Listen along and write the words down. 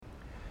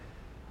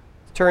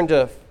Turn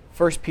to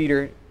 1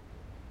 Peter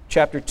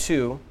chapter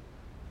 2.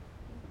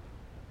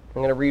 I'm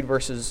going to read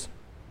verses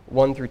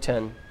 1 through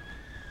 10.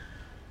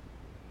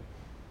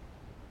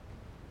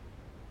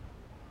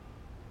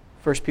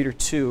 1 Peter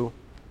 2,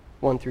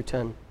 1 through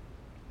 10.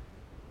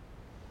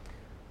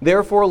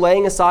 Therefore,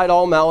 laying aside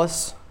all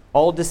malice,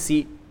 all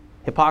deceit,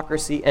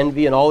 hypocrisy,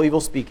 envy, and all evil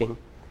speaking,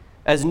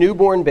 as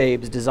newborn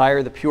babes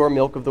desire the pure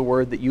milk of the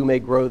word that you may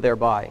grow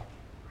thereby,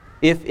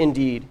 if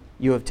indeed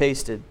you have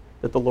tasted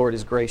that the Lord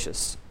is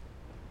gracious.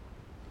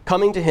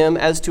 Coming to him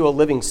as to a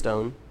living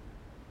stone,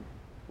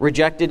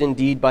 rejected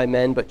indeed by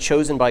men, but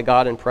chosen by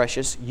God and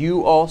precious,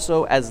 you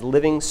also as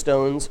living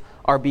stones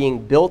are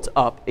being built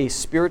up a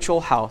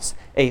spiritual house,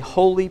 a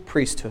holy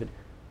priesthood,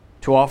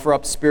 to offer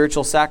up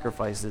spiritual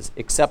sacrifices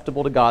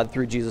acceptable to God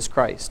through Jesus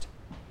Christ.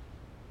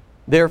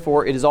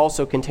 Therefore, it is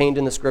also contained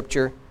in the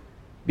Scripture,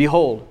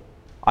 Behold,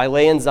 I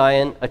lay in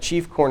Zion a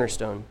chief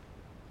cornerstone,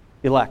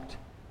 elect,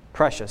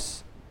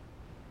 precious,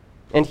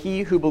 and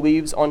he who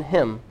believes on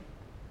him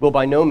will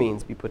by no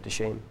means be put to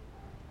shame.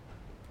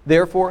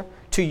 Therefore,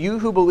 to you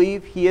who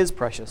believe, he is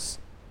precious.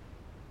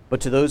 But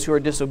to those who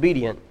are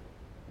disobedient,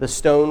 the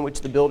stone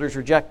which the builders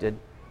rejected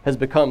has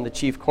become the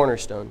chief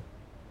cornerstone,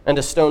 and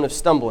a stone of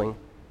stumbling,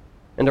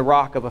 and a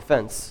rock of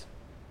offense.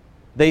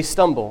 They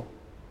stumble,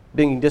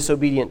 being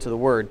disobedient to the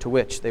word to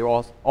which they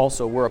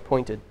also were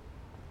appointed.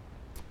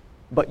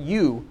 But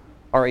you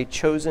are a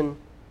chosen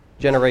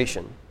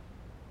generation,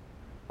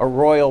 a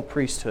royal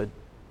priesthood,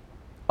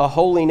 a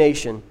holy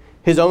nation,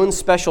 his own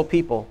special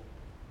people,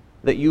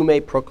 that you may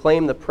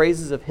proclaim the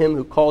praises of him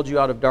who called you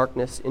out of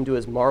darkness into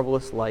his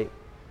marvelous light,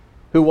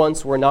 who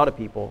once were not a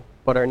people,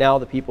 but are now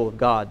the people of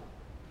God,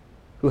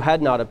 who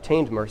had not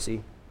obtained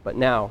mercy, but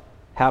now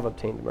have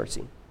obtained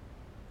mercy.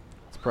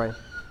 Let's pray.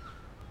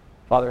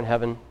 Father in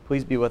heaven,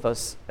 please be with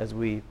us as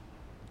we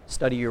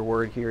study your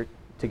word here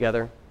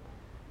together.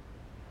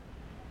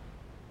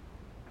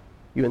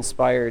 You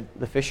inspired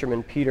the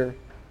fisherman Peter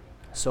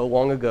so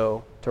long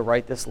ago to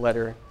write this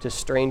letter to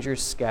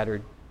strangers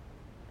scattered.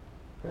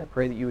 And I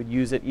pray that you would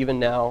use it even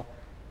now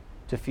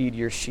to feed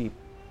your sheep.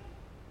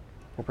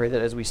 I pray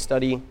that as we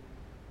study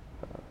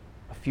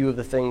a few of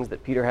the things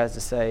that Peter has to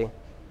say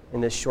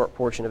in this short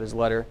portion of his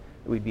letter,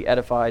 that we'd be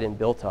edified and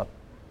built up.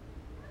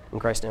 In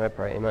Christ's name I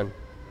pray, amen.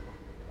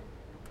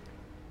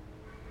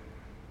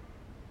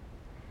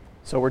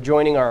 So we're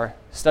joining our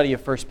study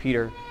of 1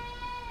 Peter.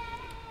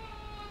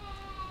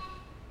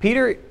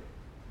 Peter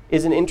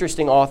is an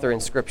interesting author in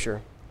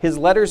Scripture. His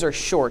letters are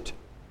short.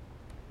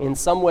 In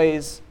some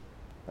ways,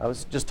 I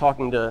was just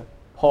talking to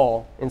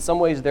Paul, in some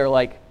ways they're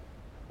like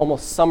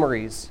almost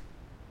summaries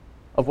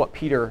of what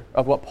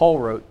Paul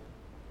wrote.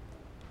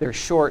 They're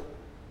short,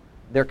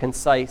 they're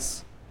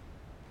concise,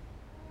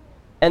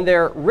 and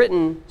they're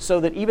written so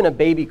that even a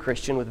baby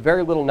Christian with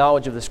very little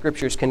knowledge of the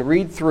Scriptures can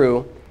read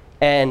through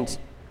and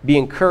be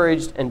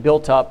encouraged and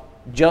built up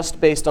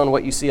just based on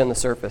what you see on the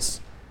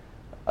surface.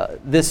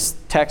 This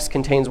text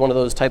contains one of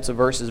those types of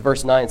verses.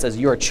 Verse 9 says,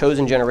 You are a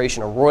chosen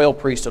generation, a royal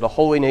priesthood, a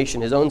holy nation,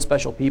 his own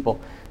special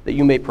people, that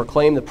you may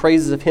proclaim the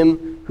praises of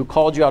him who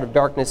called you out of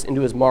darkness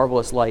into his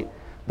marvelous light.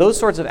 Those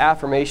sorts of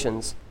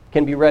affirmations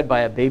can be read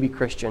by a baby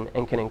Christian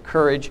and can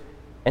encourage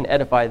and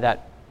edify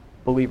that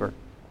believer.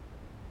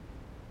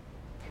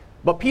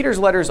 But Peter's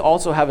letters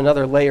also have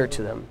another layer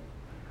to them.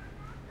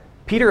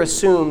 Peter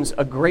assumes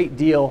a great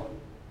deal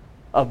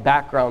of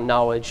background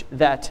knowledge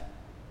that,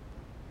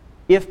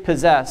 if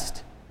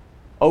possessed,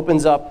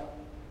 opens up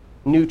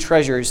new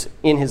treasures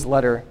in his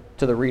letter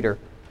to the reader.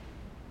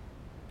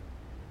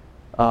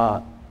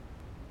 I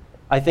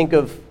think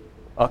of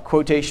a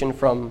quotation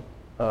from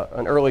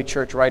an early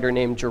church writer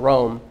named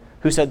Jerome,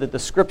 who said that the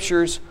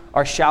Scriptures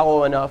are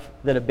shallow enough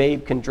that a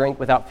babe can drink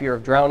without fear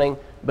of drowning,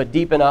 but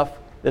deep enough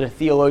that a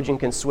theologian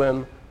can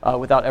swim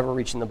without ever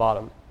reaching the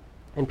bottom.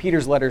 And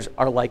Peter's letters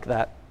are like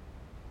that.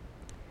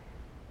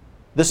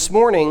 This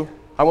morning,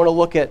 I want to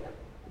look at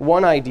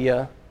one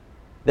idea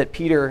that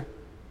Peter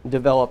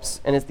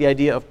develops, and it's the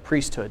idea of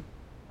priesthood.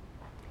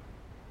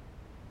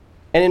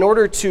 And in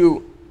order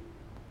to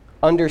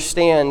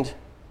understand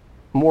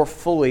more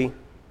fully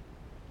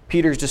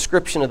Peter's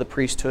description of the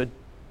priesthood,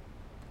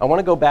 I want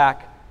to go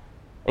back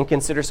and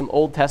consider some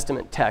Old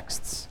Testament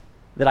texts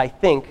that I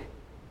think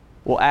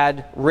will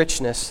add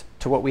richness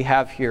to what we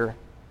have here.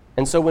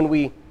 And so when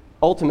we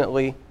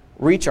ultimately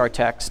reach our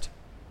text,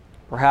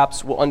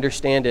 perhaps we'll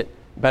understand it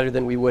better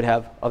than we would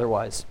have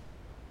otherwise.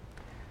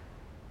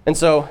 And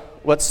so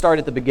let's start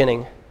at the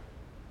beginning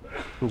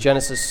in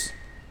Genesis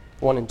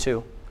 1 and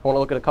 2. I want to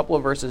look at a couple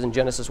of verses in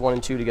Genesis 1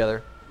 and 2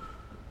 together.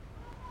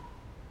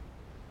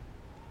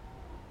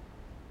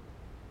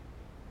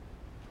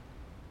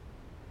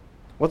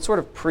 What sort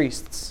of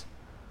priests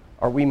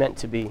are we meant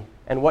to be?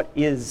 And what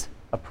is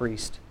a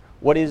priest?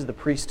 What is the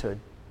priesthood?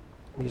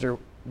 These are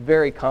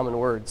very common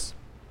words.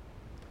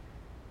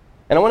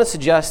 And I want to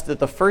suggest that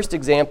the first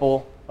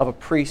example of a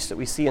priest that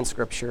we see in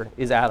Scripture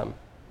is Adam.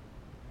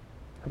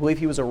 I believe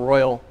he was a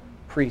royal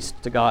priest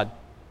to God.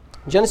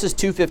 Genesis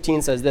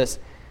 2:15 says this,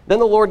 Then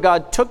the Lord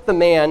God took the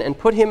man and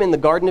put him in the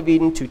Garden of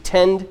Eden to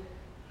tend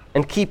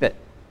and keep it.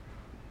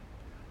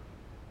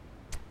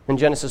 In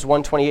Genesis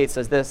 1:28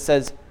 says,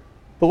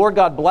 "The Lord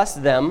God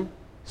blessed them,"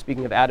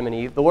 speaking of Adam and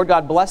Eve, "the Lord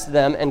God blessed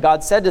them, and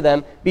God said to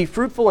them, 'Be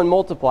fruitful and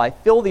multiply,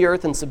 fill the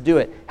earth and subdue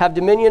it. Have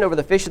dominion over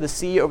the fish of the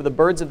sea, over the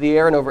birds of the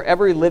air, and over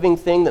every living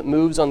thing that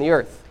moves on the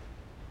earth.'"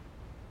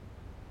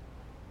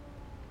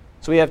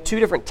 So we have two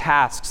different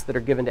tasks that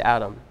are given to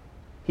Adam.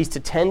 He's to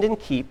tend and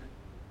keep,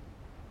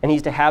 and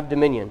he's to have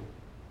dominion.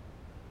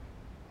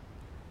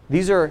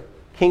 These are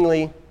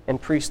kingly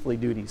and priestly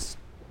duties.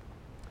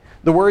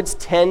 The words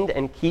tend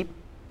and keep,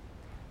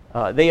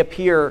 they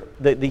appear,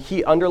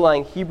 the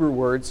underlying Hebrew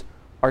words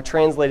are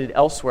translated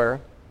elsewhere,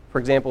 for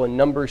example in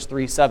Numbers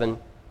 3:7,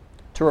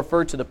 to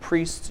refer to the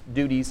priest's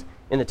duties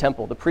in the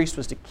temple. The priest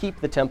was to keep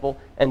the temple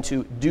and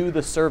to do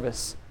the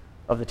service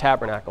of the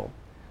tabernacle.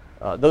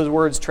 Those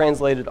words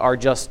translated are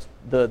just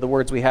the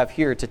words we have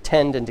here, to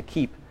tend and to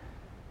keep.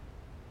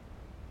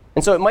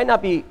 And so it might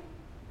not be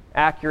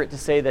accurate to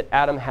say that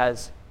Adam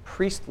has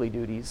priestly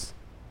duties,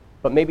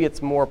 but maybe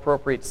it's more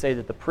appropriate to say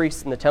that the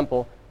priests in the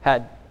temple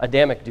had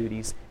Adamic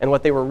duties, and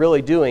what they were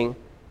really doing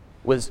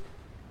was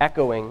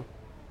echoing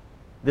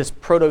this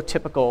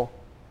prototypical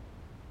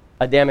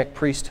Adamic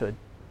priesthood.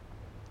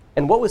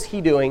 And what was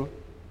he doing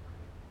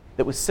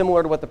that was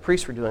similar to what the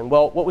priests were doing?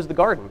 Well, what was the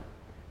garden?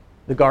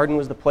 The garden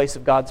was the place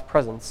of God's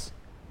presence.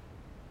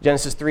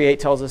 Genesis 3:8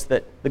 tells us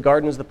that the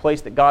garden was the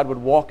place that God would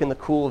walk in the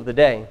cool of the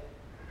day.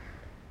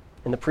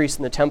 And the priests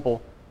in the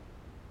temple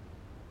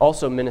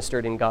also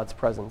ministered in God's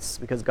presence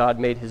because God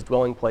made his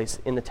dwelling place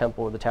in the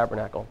temple of the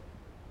tabernacle.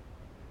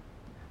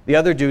 The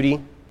other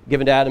duty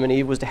given to Adam and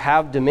Eve was to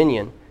have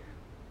dominion.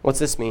 What's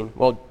this mean?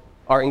 Well,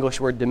 our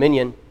English word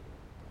dominion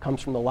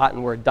comes from the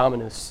Latin word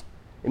dominus.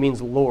 It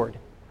means Lord.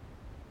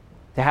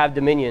 To have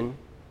dominion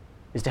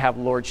is to have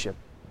lordship.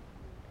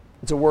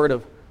 It's a word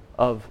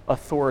of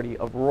authority,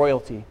 of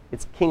royalty.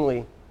 It's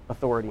kingly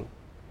authority.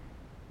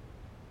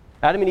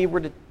 Adam and Eve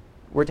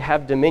were to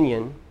have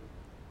dominion,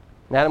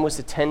 and Adam was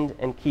to tend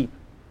and keep.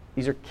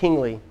 These are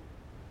kingly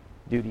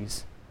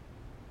duties.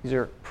 These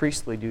are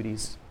priestly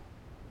duties.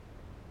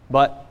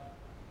 But,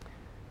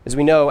 as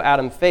we know,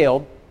 Adam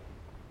failed.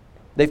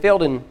 They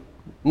failed in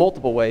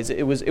multiple ways.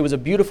 It was a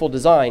beautiful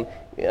design.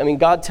 I mean,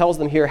 God tells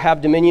them here, have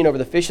dominion over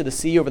the fish of the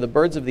sea, over the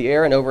birds of the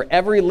air, and over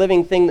every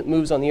living thing that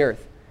moves on the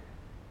earth.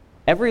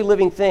 Every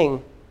living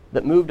thing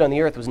that moved on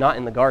the earth was not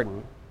in the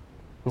garden.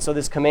 And so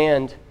this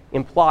command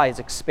implies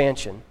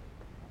expansion.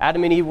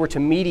 Adam and Eve were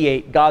to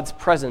mediate God's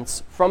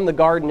presence from the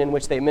garden in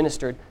which they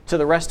ministered to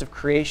the rest of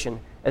creation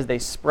as they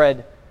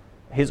spread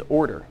his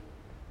order.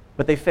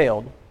 But they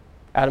failed.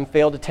 Adam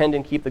failed to tend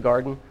and keep the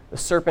garden. The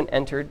serpent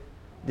entered,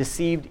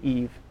 deceived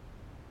Eve.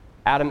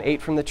 Adam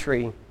ate from the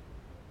tree,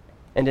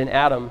 and in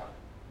Adam,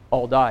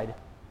 all died.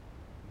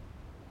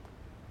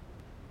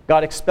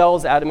 God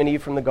expels Adam and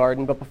Eve from the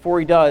garden, but before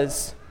he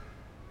does,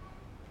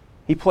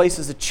 he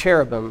places a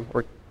cherubim,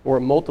 or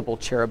multiple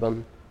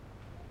cherubim.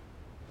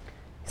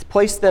 He's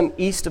placed them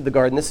east of the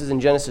garden. This is in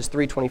Genesis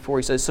 3:24.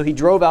 He says, "So he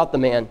drove out the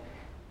man."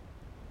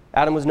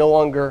 Adam was no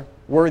longer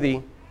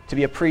worthy to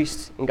be a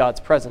priest in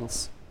God's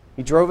presence.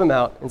 He drove him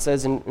out, and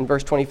says in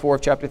verse 24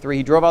 of chapter 3,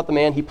 he drove out the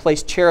man, he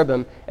placed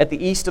cherubim at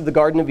the east of the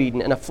Garden of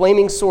Eden, and a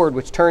flaming sword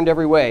which turned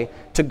every way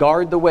to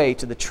guard the way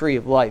to the tree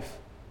of life.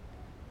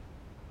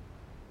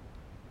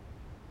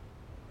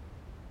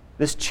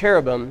 This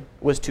cherubim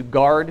was to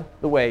guard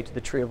the way to the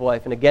tree of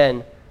life. And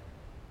again,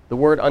 the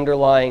word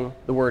underlying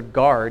the word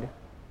guard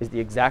is the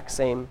exact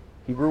same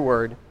Hebrew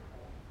word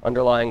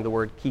underlying the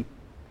word keep.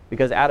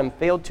 Because Adam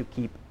failed to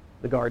keep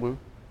the garden,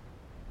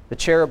 the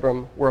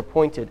cherubim were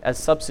appointed as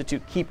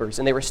substitute keepers,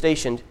 and they were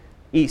stationed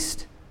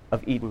east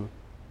of Eden.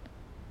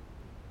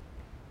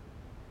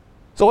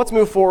 So let's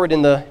move forward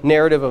in the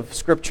narrative of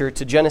Scripture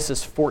to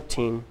Genesis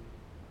 14.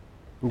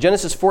 In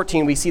Genesis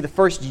 14, we see the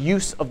first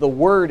use of the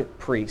word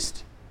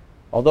priest.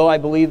 Although I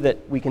believe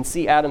that we can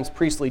see Adam's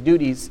priestly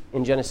duties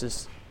in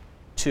Genesis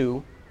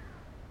 2,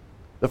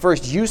 the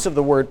first use of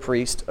the word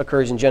priest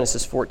occurs in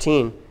Genesis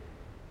 14.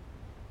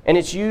 And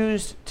it's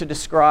used to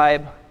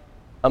describe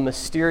a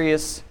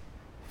mysterious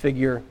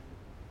figure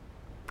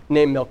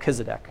named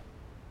Melchizedek.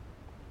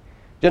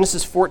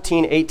 Genesis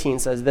 14:18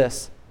 says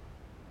this,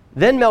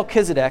 "Then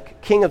Melchizedek,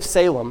 king of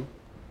Salem,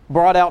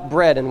 brought out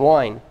bread and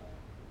wine.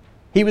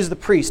 He was the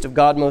priest of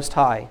God Most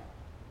High,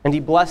 and he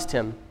blessed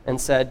him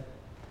and said,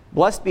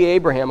 'Blessed be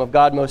Abraham of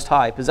God Most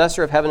High,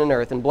 possessor of heaven and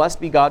earth, and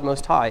blessed be God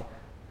Most High,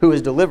 who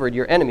has delivered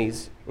your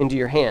enemies into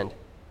your hand.'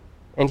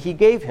 And he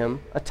gave him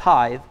a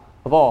tithe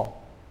of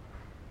all."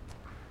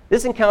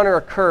 This encounter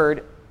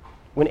occurred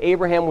when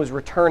Abraham was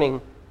returning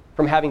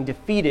from having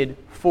defeated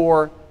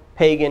 4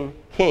 pagan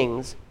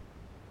kings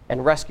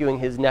and rescuing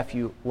his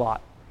nephew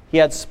Lot. He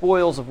had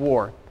spoils of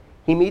war.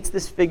 He meets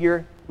this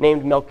figure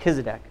named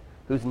Melchizedek,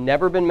 who's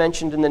never been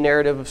mentioned in the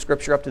narrative of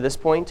Scripture up to this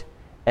point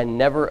and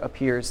never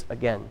appears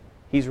again.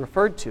 He's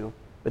referred to,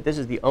 but this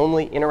is the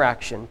only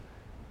interaction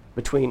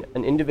between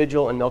an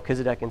individual and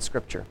Melchizedek in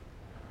Scripture.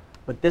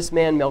 But this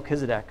man,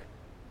 Melchizedek,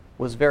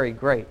 was very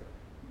great.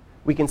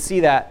 We can see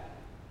that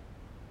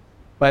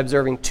by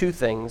observing 2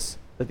 things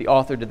that the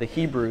author to the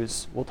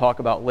Hebrews, we'll talk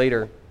about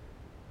later,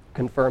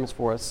 confirms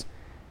for us.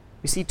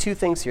 We see two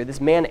things here. This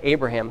man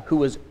Abraham, who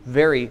was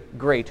very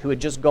great, who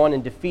had just gone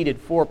and defeated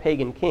 4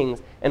 pagan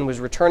kings and was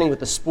returning with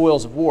the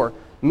spoils of war,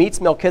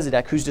 meets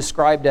Melchizedek, who's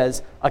described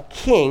as a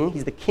king.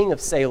 He's the king of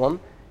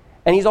Salem,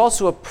 and he's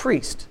also a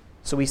priest.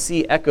 So we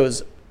see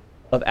echoes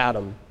of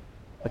Adam,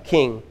 a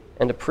king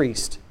and a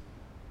priest.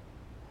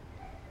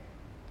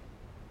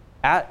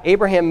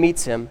 Abraham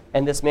meets him,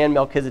 and this man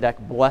Melchizedek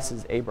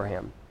blesses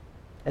Abraham.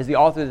 As the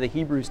author of the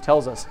Hebrews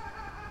tells us,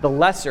 the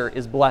lesser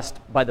is blessed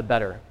by the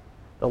better.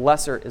 The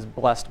lesser is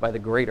blessed by the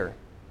greater.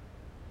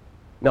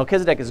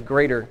 Melchizedek is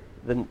greater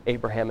than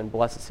Abraham and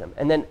blesses him.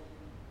 And then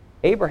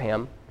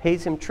Abraham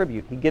pays him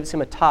tribute. He gives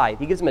him a tithe.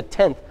 He gives him a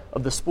tenth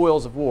of the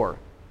spoils of war.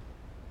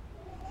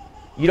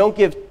 You don't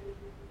give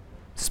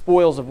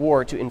spoils of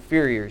war to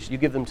inferiors. You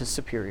give them to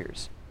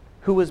superiors.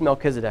 Who was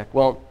Melchizedek?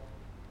 Well,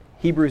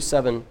 Hebrews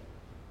 7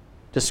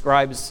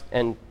 describes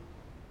and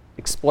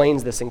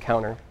explains this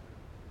encounter.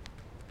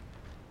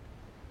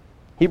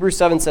 Hebrews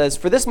 7 says,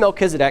 "For this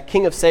Melchizedek,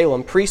 king of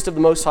Salem, priest of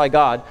the Most High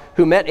God,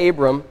 who met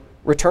Abram,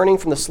 returning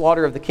from the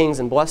slaughter of the kings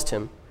and blessed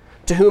him,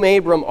 to whom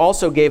Abram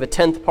also gave a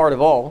tenth part of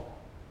all,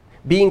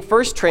 being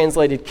first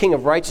translated king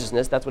of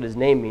righteousness," that's what his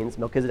name means,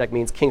 Melchizedek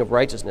means king of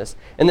righteousness,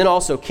 and then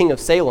also king of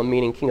Salem,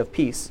 meaning king of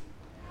peace.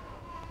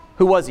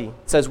 Who was he? It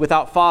says,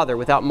 without father,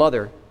 without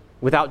mother,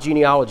 without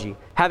genealogy,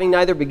 having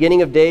neither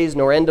beginning of days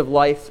nor end of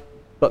life,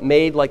 but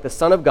made like the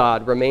Son of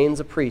God,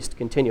 remains a priest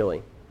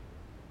continually.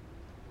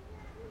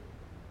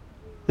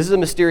 This is a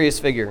mysterious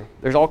figure.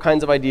 There's all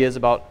kinds of ideas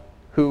about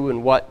who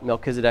and what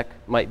Melchizedek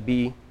might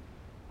be.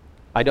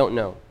 I don't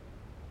know.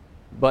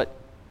 But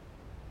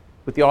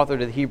with the author of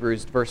the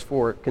Hebrews, verse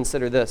 4,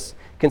 consider this.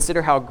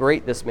 Consider how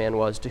great this man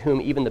was, to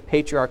whom even the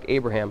patriarch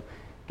Abraham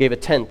gave a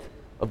tenth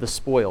of the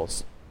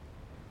spoils.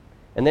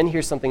 And then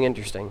here's something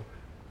interesting.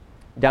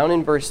 Down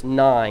in verse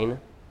 9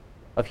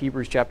 of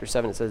Hebrews chapter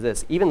 7, it says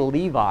this, "Even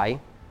Levi,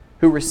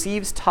 who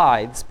receives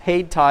tithes,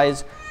 paid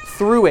tithes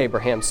through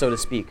Abraham, so to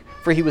speak,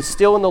 for he was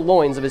still in the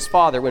loins of his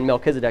father when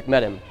Melchizedek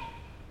met him."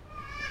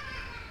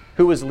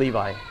 Who was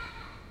Levi?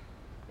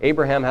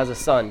 Abraham has a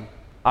son,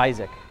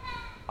 Isaac.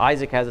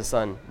 Isaac has a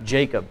son,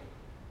 Jacob.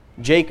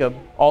 Jacob,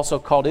 also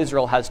called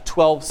Israel, has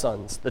 12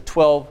 sons, the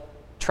 12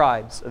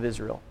 tribes of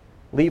Israel.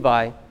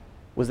 Levi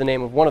was the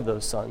name of one of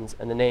those sons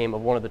and the name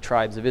of one of the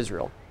tribes of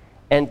Israel.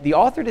 And the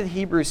author to the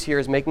Hebrews here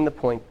is making the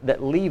point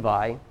that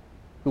Levi,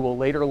 who we'll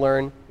later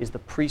learn is the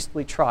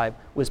priestly tribe,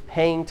 was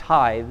paying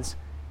tithes.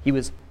 He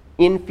was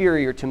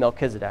inferior to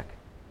Melchizedek.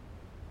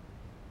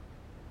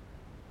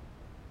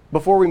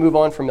 Before we move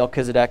on from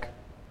Melchizedek,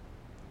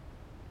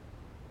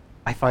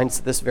 I find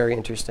this very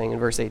interesting in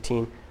verse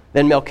 18.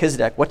 "Then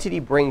Melchizedek, what did he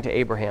bring to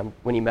Abraham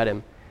when he met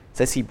him?" It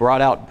says he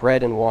brought out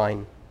bread and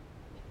wine.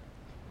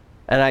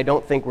 And I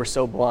don't think we're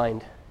so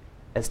blind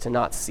as to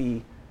not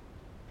see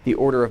the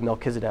order of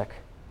Melchizedek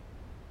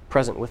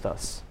present with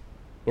us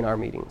in our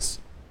meetings.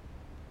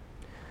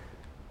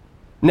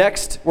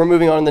 Next, we're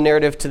moving on in the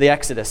narrative to the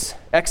Exodus.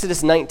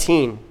 Exodus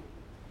 19.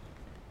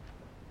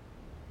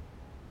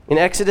 In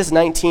Exodus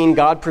 19,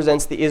 God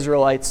presents the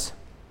Israelites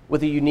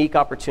with a unique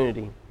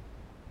opportunity.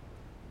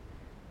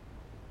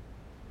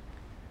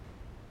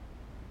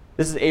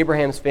 This is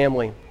Abraham's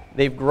family.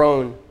 They've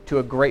grown to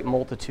a great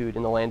multitude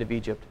in the land of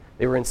Egypt.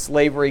 They were in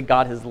slavery.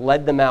 God has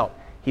led them out.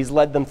 He's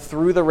led them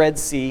through the Red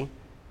Sea.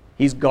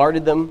 He's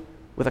guarded them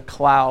with a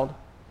cloud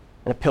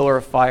and a pillar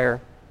of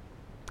fire.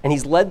 And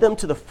he's led them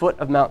to the foot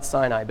of Mount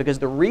Sinai, because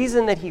the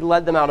reason that he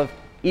led them out of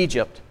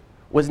Egypt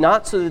was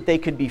not so that they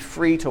could be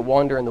free to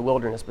wander in the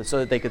wilderness, but so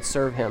that they could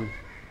serve him.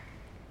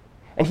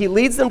 And he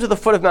leads them to the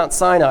foot of Mount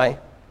Sinai,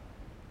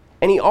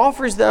 and he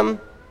offers them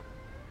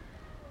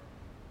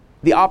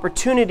the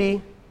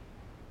opportunity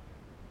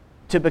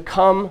to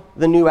become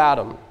the new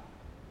Adam.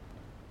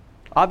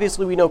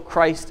 Obviously, we know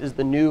Christ is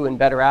the new and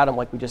better Adam,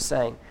 like we just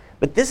sang.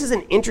 But this is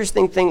an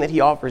interesting thing that he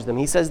offers them.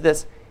 He says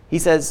this. He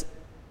says,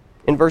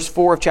 in verse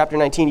 4 of chapter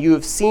 19, "You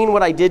have seen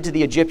what I did to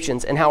the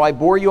Egyptians and how I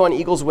bore you on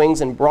eagle's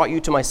wings and brought you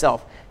to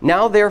myself.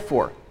 Now,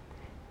 therefore,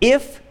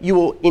 if you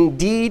will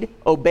indeed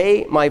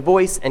obey my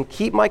voice and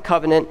keep my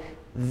covenant,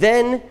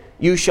 then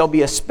you shall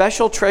be a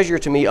special treasure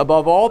to me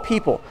above all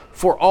people,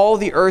 for all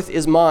the earth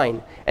is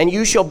mine, and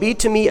you shall be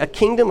to me a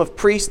kingdom of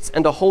priests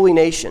and a holy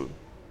nation."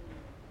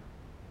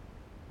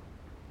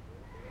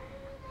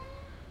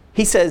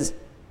 He says,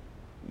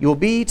 "You will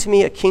be to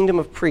me a kingdom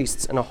of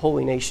priests and a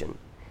holy nation."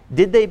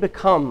 Did they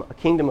become a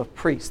kingdom of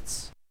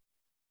priests?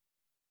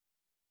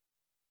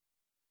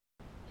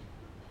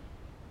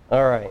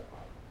 All right.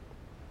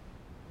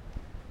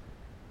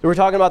 So we're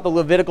talking about the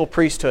Levitical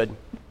priesthood.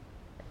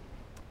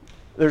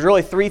 There's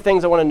really three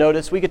things I want to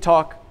notice. We could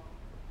talk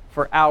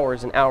for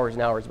hours and hours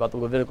and hours about the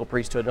Levitical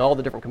priesthood and all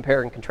the different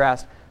compare and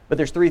contrast, but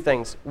there's three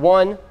things.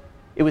 One,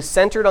 it was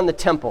centered on the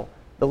temple.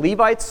 The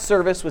Levites'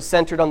 service was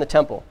centered on the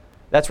temple.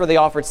 That's where they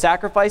offered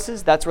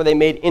sacrifices. That's where they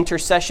made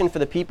intercession for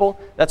the people.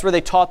 That's where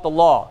they taught the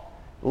law.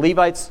 The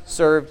Levites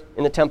served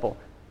in the temple.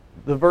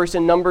 The verse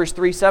in Numbers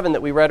 3:7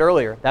 that we read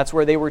earlier, that's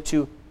where they were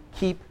to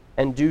keep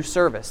and do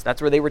service.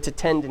 That's where they were to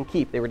tend and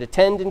keep. They were to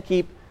tend and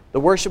keep the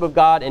worship of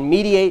God and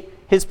mediate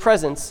his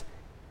presence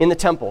in the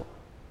temple.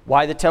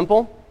 Why the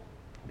temple?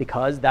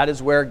 Because that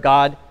is where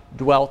God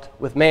dwelt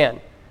with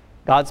man.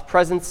 God's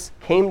presence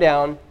came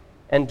down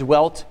and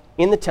dwelt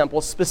in the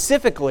temple,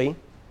 specifically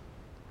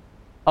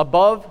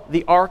above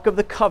the Ark of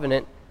the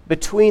Covenant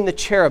between the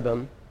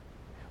cherubim,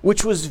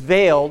 which was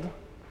veiled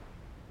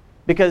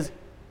because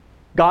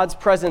God's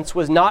presence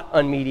was not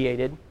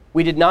unmediated.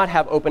 We did not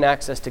have open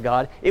access to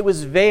God. It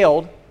was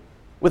veiled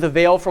with a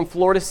veil from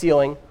floor to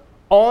ceiling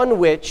on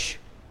which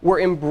were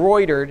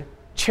embroidered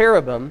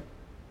cherubim,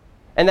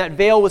 and that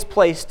veil was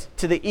placed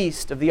to the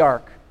east of the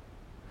ark.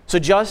 So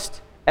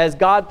just as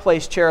God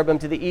placed cherubim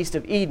to the east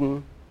of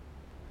Eden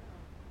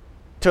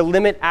to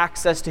limit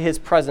access to his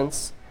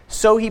presence,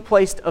 so he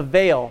placed a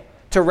veil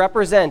to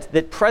represent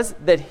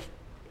that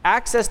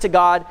access to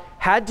God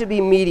had to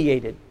be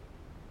mediated.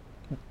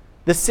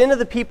 The sin of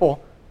the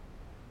people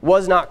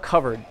was not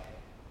covered.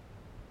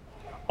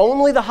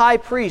 Only the high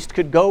priest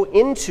could go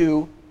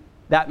into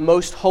that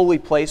most holy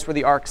place where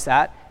the ark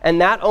sat,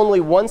 and that only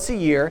once a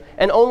year,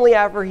 and only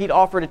after he'd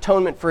offered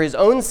atonement for his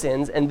own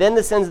sins and then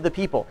the sins of the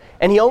people.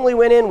 And he only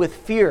went in with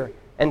fear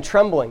and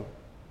trembling.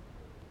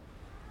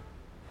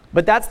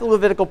 But that's the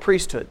Levitical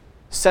priesthood,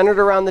 centered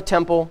around the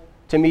temple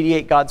to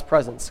mediate God's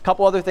presence. A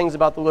couple other things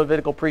about the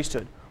Levitical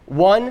priesthood.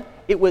 One,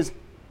 it was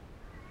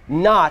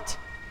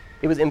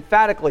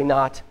emphatically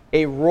not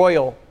a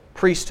royal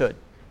priesthood.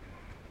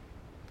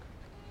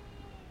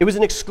 It was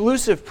an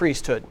exclusive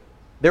priesthood.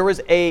 There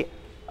was a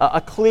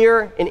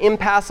clear and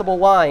impassable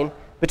line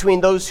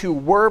between those who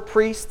were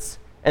priests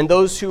and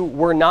those who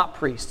were not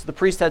priests. The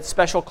priests had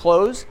special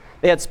clothes,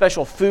 they had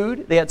special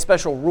food, they had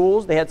special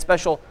rules, there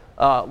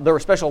were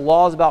special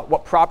laws about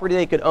what property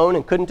they could own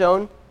and couldn't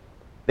own.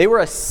 They were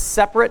a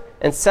separate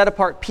and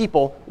set-apart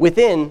people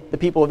within the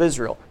people of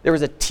Israel. There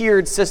was a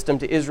tiered system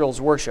to Israel's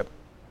worship.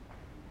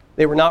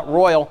 They were not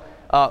royal.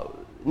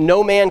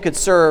 No man could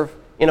serve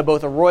in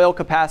both a royal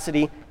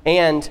capacity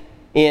and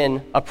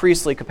in a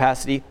priestly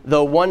capacity,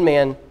 though one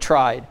man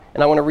tried.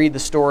 And I want to read the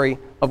story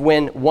of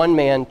when one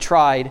man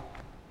tried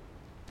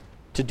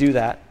to do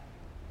that.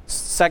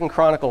 2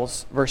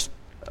 Chronicles,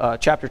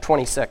 chapter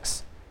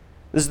 26.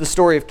 This is the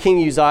story of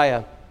King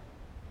Uzziah.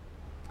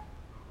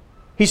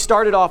 He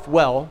started off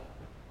well.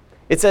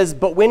 It says,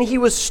 "But when he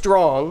was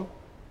strong,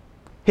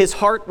 his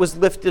heart was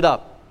lifted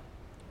up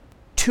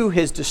to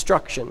his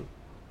destruction.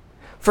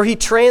 For he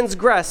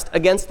transgressed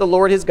against the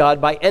Lord his God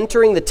by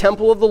entering the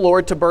temple of the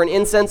Lord to burn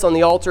incense on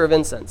the altar of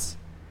incense."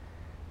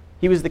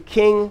 He was the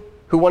king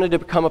who wanted to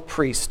become a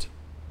priest.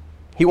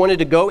 He wanted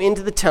to go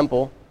into the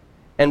temple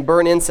and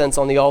burn incense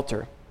on the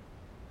altar.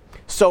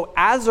 So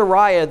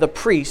Azariah the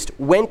priest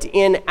went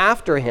in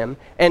after him,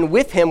 and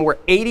with him were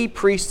 80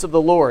 priests of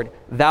the Lord,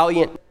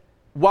 valiant.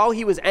 While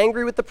he was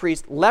angry with the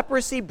priest,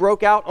 leprosy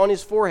broke out on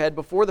his forehead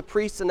before the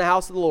priests in the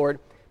house of the Lord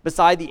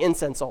beside the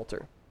incense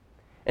altar.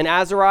 And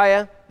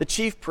Azariah, the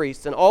chief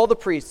priest, and all the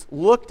priests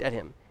looked at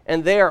him,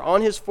 and there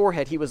on his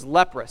forehead he was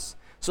leprous.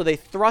 So they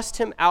thrust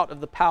him out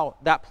of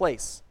that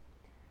place.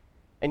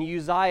 And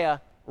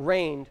Uzziah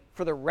reigned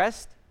for the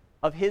rest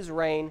of his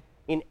reign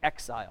in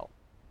exile.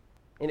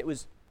 And it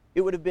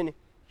would have been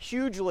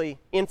hugely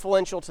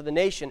influential to the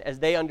nation as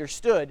they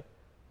understood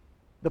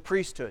the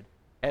priesthood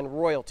and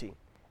royalty.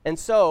 And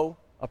so,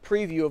 a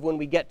preview of when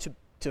we get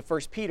to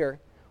 1 Peter,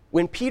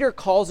 when Peter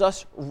calls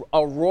us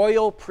a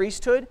royal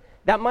priesthood,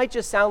 that might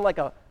just sound like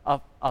a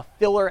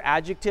filler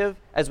adjective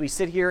as we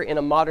sit here in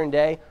a modern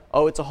day.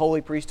 Oh, it's a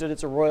holy priesthood,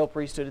 it's a royal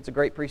priesthood, it's a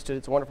great priesthood,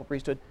 it's a wonderful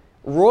priesthood.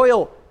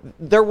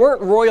 There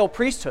weren't royal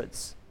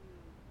priesthoods.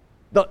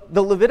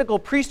 The Levitical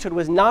priesthood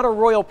was not a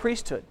royal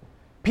priesthood.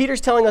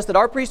 Peter's telling us that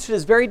our priesthood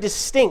is very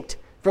distinct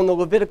from the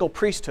Levitical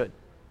priesthood.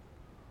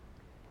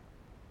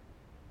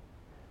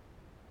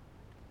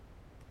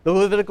 The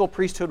Levitical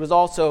priesthood was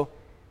also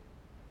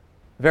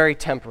very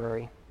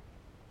temporary.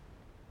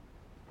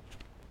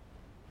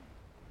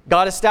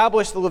 God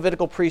established the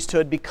Levitical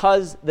priesthood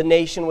because the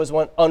nation was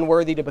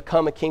unworthy to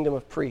become a kingdom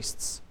of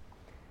priests.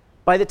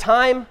 By the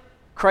time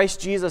Christ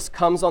Jesus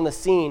comes on the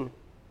scene,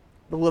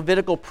 the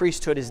Levitical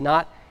priesthood is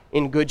not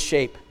in good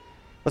shape.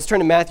 Let's turn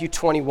to Matthew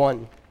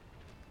 21.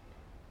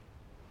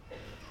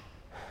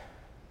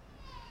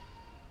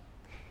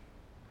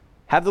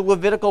 Has the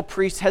Levitical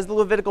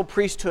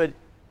priesthood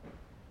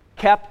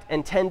kept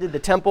and tended the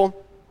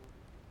temple?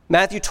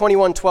 Matthew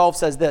 21:12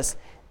 says this,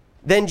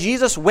 "Then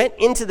Jesus went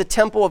into the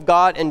temple of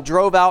God and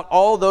drove out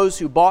all those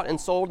who bought and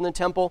sold in the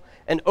temple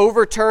and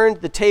overturned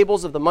the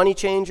tables of the money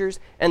changers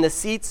and the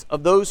seats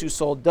of those who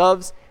sold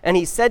doves. And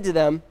he said to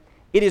them,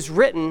 'It is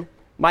written,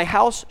 my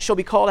house shall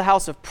be called a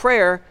house of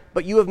prayer,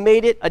 but you have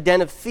made it a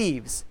den of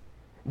thieves.'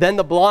 Then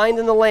the blind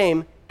and the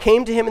lame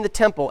came to him in the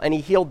temple, and he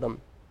healed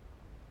them."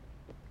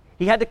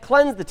 He had to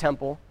cleanse the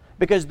temple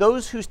because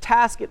those whose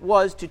task it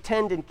was to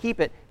tend and keep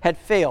it had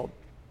failed.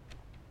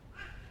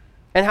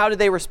 And how did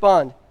they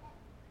respond?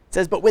 It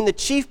says, "But when the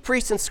chief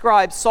priests and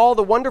scribes saw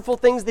the wonderful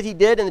things that he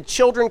did and the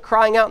children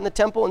crying out in the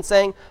temple and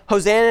saying,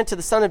 'Hosanna to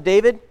the Son of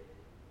David,'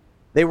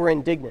 they were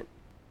indignant."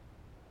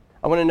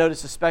 I want to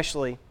notice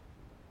especially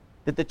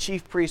that the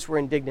chief priests were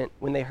indignant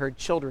when they heard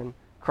children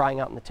crying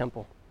out in the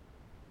temple.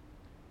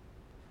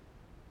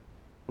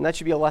 And that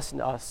should be a lesson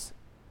to us,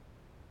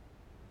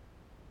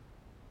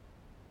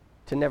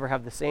 to never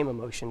have the same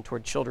emotion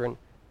toward children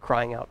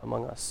crying out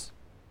among us.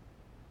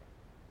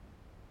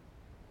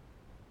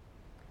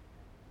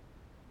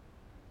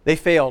 They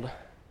failed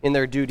in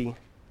their duty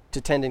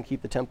to tend and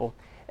keep the temple.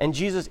 And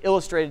Jesus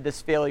illustrated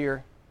this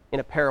failure in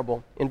a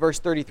parable. In verse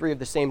 33 of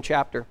the same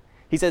chapter,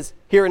 he says,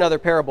 "Here another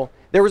parable.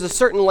 There was a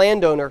certain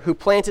landowner who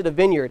planted a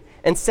vineyard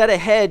and set a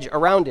hedge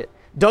around it,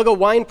 dug a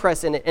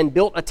winepress in it, and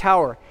built a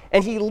tower.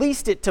 And he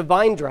leased it to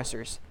vine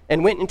dressers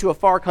and went into a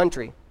far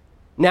country.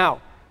 Now,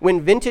 when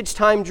vintage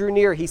time drew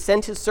near, he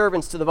sent his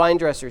servants to the vine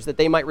dressers that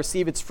they might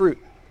receive its fruit.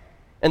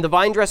 And the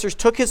vine dressers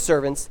took his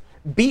servants,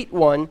 beat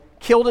one,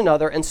 killed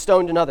another, and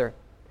stoned another.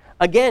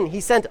 Again, he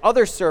sent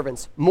other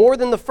servants, more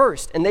than the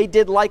first, and they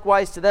did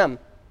likewise to them.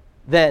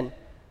 Then,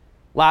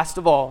 last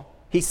of all,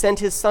 he sent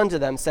his son to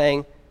them,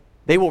 saying,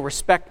 'They will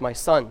respect my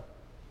son.'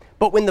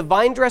 But when the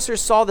vine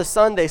dressers saw the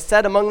son, they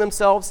said among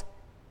themselves,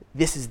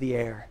 'This is the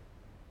heir.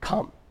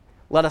 Come,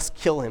 let us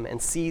kill him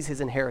and seize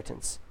his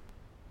inheritance.'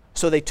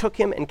 So they took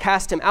him and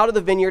cast him out of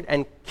the vineyard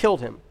and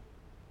killed him."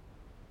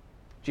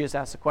 Jesus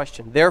asked the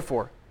question,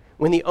 "Therefore,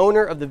 when the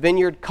owner of the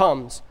vineyard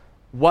comes,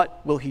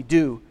 what will he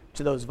do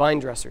to those vine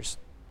dressers?"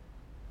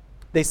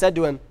 They said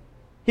to him,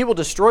 "He will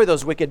destroy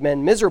those wicked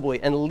men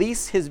miserably and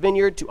lease his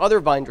vineyard to other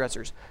vine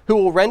dressers, who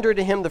will render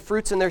to him the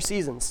fruits in their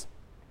seasons."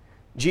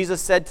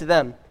 Jesus said to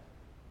them,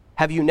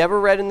 "Have you never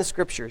read in the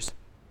Scriptures,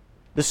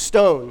 'The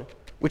stone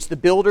which the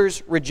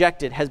builders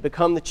rejected has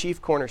become the chief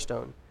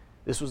cornerstone.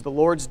 This was the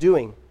Lord's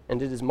doing,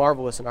 and it is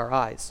marvelous in our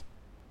eyes.'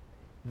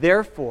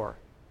 Therefore,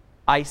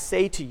 I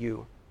say to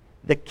you,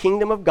 the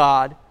kingdom of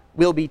God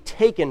will be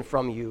taken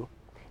from you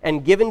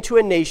and given to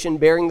a nation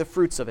bearing the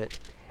fruits of it.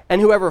 And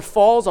whoever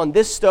falls on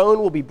this stone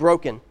will be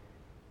broken,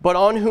 but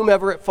on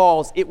whomever it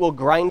falls, it will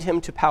grind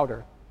him to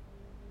powder."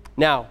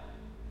 Now,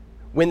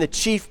 when the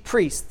chief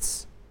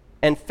priests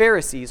and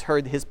Pharisees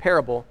heard his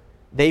parable,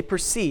 they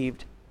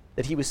perceived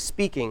that he was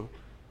speaking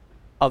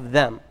of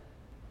them.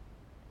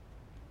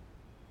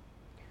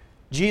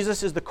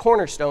 Jesus is the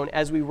cornerstone,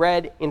 as we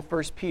read in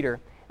 1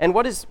 Peter. And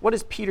what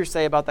does Peter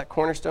say about that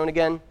cornerstone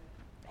again?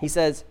 He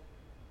says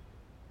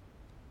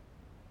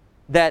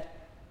that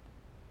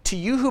to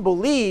you who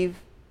believe,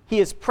 he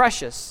is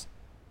precious.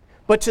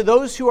 But to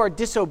those who are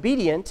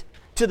disobedient,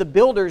 to the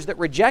builders that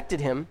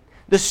rejected him,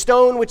 the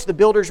stone which the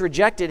builders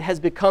rejected has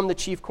become the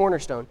chief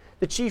cornerstone.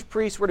 The chief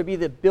priests were to be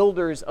the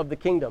builders of the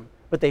kingdom,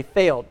 but they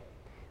failed.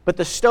 But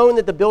the stone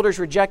that the builders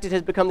rejected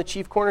has become the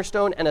chief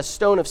cornerstone, and a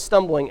stone of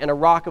stumbling and a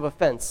rock of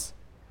offense.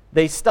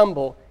 They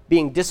stumble,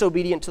 being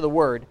disobedient to the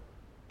word,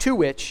 to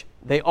which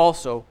they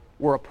also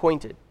were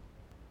appointed.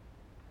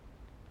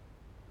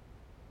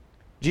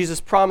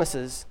 Jesus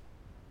promises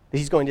that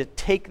he's going to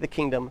take the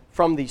kingdom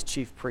from these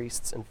chief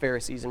priests and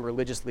Pharisees and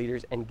religious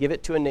leaders and give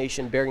it to a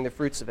nation bearing the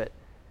fruits of it.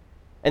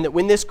 And that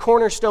when this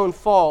cornerstone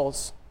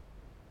falls,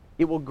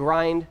 it will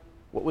grind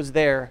what was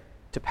there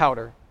to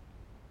powder.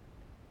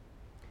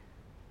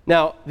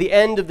 Now, the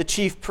end of the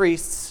chief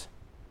priests,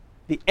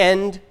 the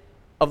end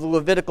of the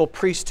Levitical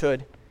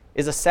priesthood,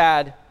 is a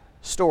sad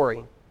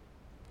story.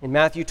 In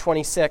Matthew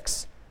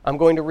 26, I'm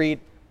going to read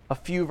a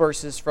few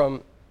verses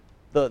from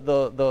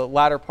the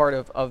latter part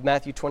of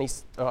Matthew 20,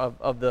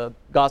 of the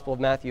Gospel of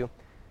Matthew.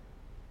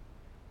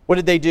 What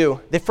did they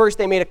do?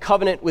 They made a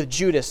covenant with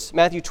Judas,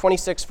 Matthew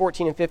 26,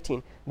 14 and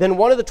 15. Then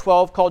one of the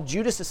 12, called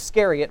Judas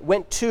Iscariot,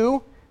 went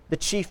to the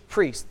chief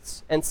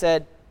priests and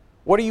said,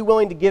 "What are you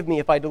willing to give me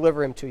if I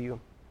deliver him to you?"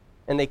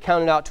 And they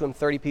counted out to him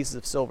 30 pieces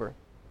of silver.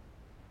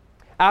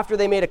 After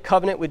they made a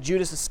covenant with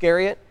Judas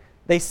Iscariot,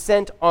 they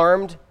sent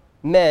armed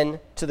men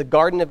to the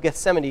Garden of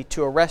Gethsemane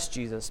to arrest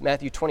Jesus.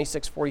 Matthew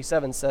 26,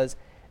 47 says,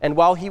 "And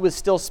while he was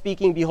still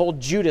speaking, behold,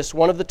 Judas,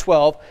 one of the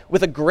 12,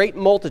 with a great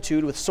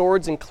multitude with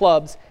swords and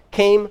clubs,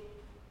 came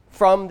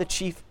from the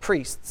chief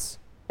priests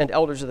and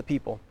elders of the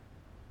people.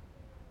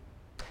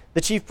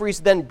 The chief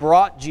priests then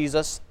brought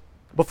Jesus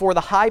before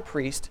the high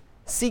priest,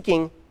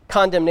 seeking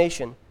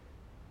condemnation.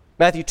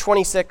 Matthew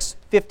 26,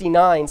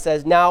 59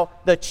 says, "Now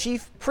the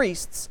chief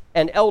priests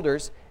and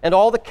elders and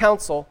all the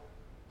council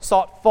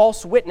sought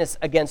false witness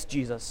against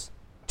Jesus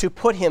to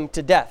put him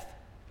to death."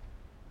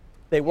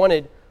 They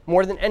wanted,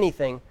 more than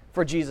anything,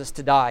 for Jesus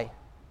to die.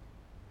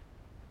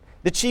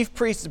 The chief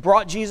priests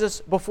brought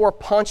Jesus before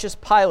Pontius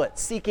Pilate,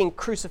 seeking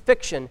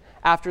crucifixion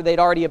after they'd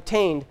already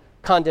obtained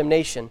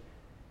condemnation.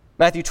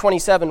 Matthew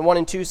 27, 1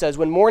 and 2 says,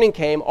 "When morning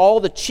came, all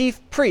the chief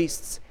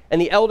priests and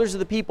the elders of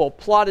the people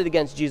plotted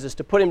against Jesus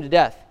to put him to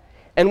death.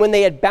 And when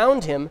they had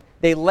bound him,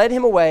 they led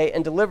him away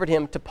and delivered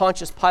him to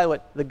Pontius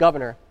Pilate, the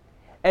governor.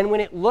 And when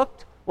it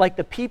looked like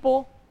the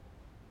people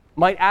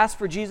might ask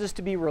for Jesus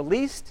to be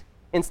released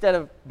instead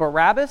of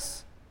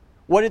Barabbas,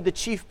 what did the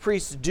chief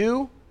priests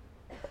do?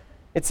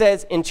 It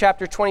says in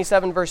chapter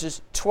 27,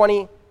 verses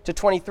 20 to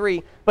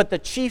 23, "But the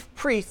chief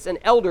priests and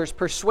elders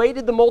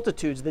persuaded the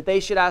multitudes that they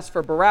should ask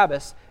for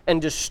Barabbas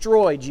and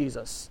destroy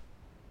Jesus.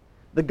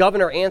 The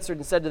governor answered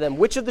and said to them,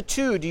 'Which of the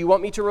two do you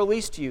want me to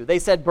release to you?' They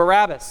said,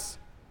 'Barabbas.'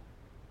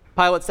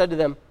 Pilate said to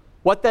them,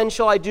 'What then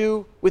shall I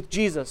do with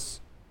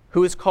Jesus,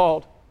 who is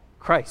called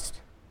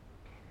Christ?'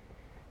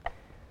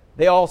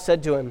 They all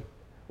said to him,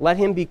 "Let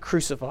him be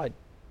crucified."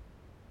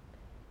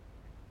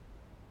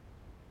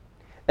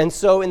 And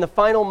so in the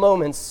final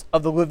moments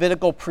of the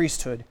Levitical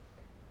priesthood,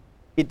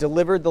 it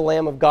delivered the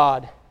Lamb of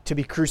God to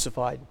be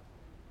crucified.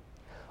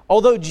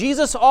 Although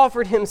Jesus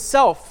offered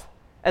himself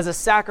as a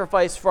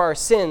sacrifice for our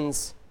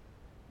sins,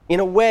 in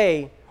a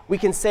way, we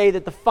can say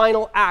that the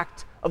final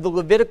act of the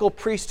Levitical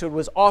priesthood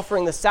was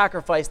offering the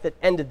sacrifice that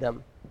ended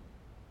them.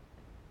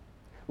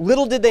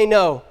 Little did they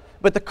know,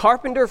 but the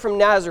carpenter from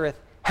Nazareth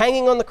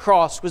hanging on the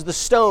cross was the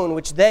stone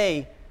which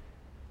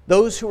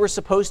those who were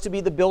supposed to be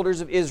the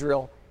builders of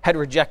Israel, had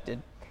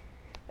rejected.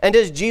 And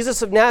as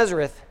Jesus of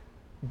Nazareth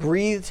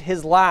breathed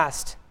his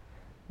last,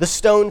 the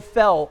stone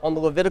fell on the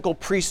Levitical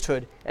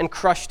priesthood and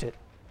crushed it.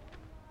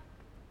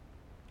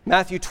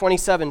 Matthew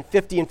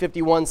 27:50 and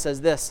 51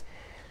 says this,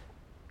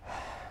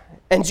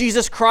 "And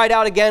Jesus cried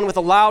out again with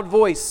a loud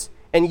voice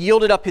and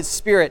yielded up his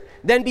spirit.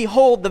 Then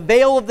behold, the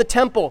veil of the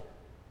temple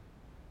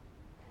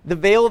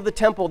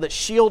that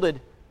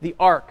shielded the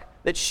ark,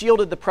 that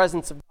shielded the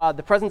presence of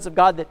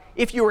God that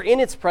if you were in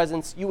its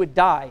presence, you would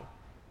die.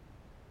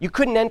 You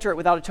couldn't enter it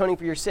without atoning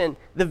for your sin.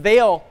 The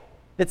veil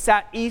that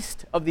sat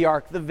east of the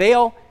ark, the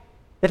veil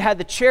that had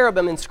the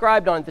cherubim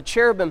inscribed on it, the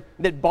cherubim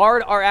that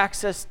barred our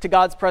access to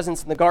God's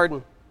presence in the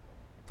garden.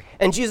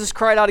 And Jesus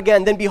cried out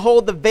again, then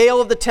behold, the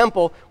veil of the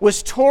temple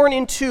was torn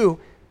in two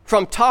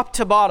from top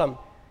to bottom,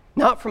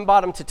 not from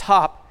bottom to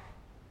top.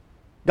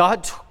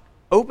 God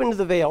opened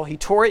the veil, he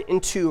tore it in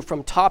two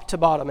from top to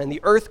bottom, and the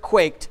earth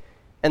quaked,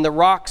 and the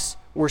rocks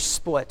were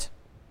split."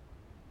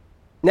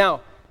 Now,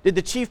 did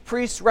the chief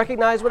priests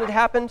recognize what had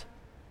happened?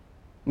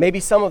 Maybe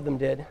some of them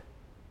did.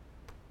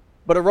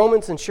 But a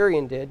Roman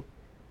centurion did.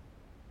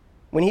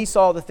 When he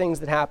saw the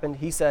things that happened,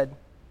 he said,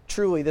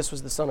 "Truly, this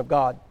was the Son of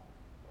God."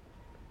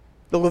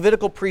 The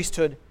Levitical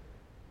priesthood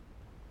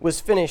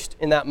was finished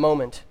in that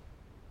moment.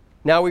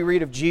 Now we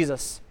read of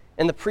Jesus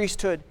and the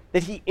priesthood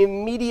that he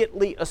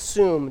immediately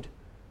assumed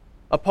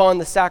upon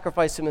the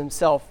sacrifice of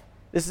himself.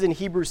 This is in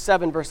Hebrews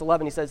 7, verse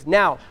 11. He says,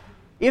 "Now,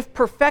 if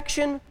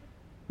perfection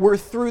were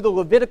through the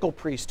Levitical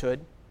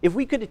priesthood, if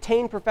we could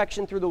attain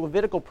perfection through the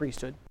Levitical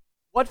priesthood,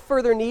 what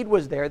further need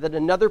was there that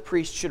another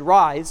priest should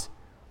rise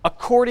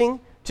according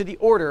to the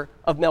order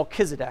of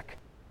Melchizedek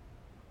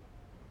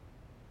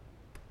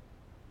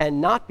and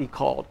not be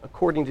called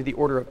according to the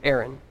order of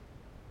Aaron?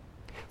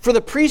 For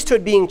the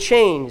priesthood being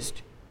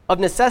changed, of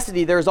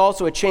necessity there is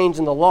also a change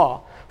in the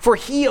law. For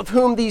he of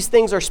whom these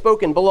things are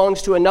spoken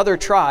belongs to another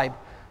tribe,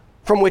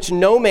 from which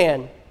no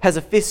man has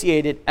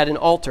officiated at an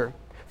altar.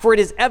 For it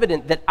is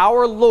evident that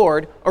our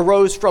Lord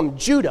arose from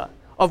Judah,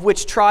 of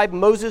which tribe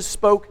Moses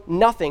spoke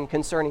nothing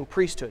concerning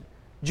priesthood."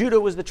 Judah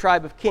was the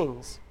tribe of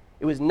kings.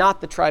 It was not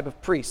the tribe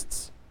of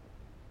priests.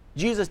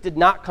 Jesus did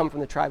not come from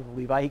the tribe of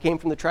Levi. He came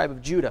from the tribe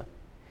of Judah.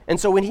 And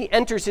so when he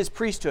enters his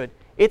priesthood,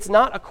 it's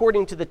not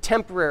according to the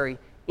temporary,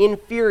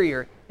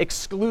 inferior,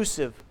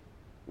 exclusive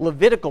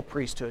Levitical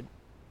priesthood.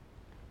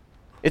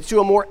 It's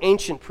to a more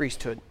ancient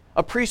priesthood,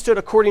 a priesthood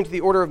according to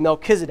the order of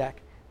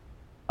Melchizedek,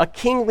 a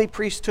kingly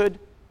priesthood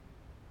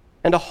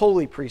and a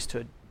holy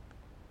priesthood.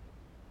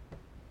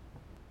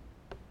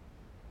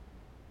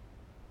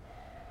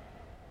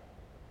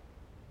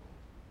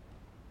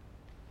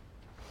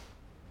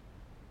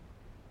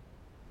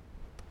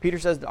 Peter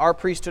says that our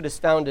priesthood is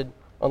founded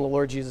on the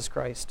Lord Jesus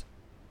Christ.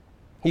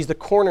 He's the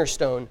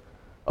cornerstone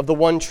of the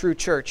one true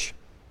church.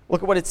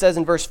 Look at what it says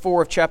in verse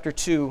 4 of chapter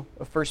 2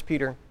 of 1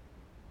 Peter.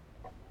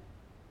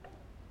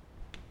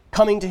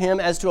 "Coming to him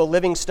as to a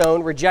living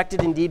stone,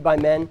 rejected indeed by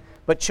men,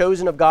 but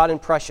chosen of God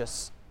and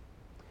precious.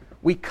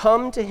 We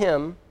come to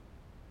him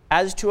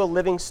as to a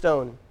living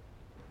stone."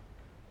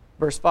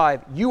 Verse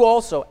 5, "You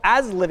also,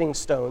 as living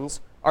stones,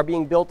 are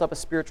being built up a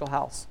spiritual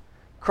house."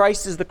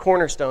 Christ is the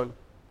cornerstone.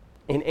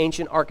 In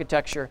ancient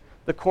architecture,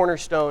 the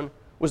cornerstone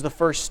was the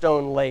first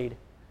stone laid.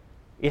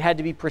 It had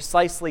to be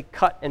precisely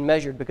cut and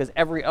measured because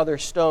every other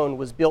stone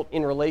was built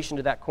in relation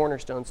to that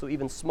cornerstone, so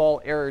even small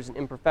errors and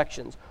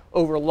imperfections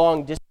over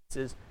long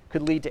distances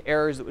could lead to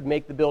errors that would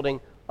make the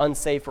building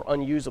unsafe or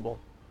unusable.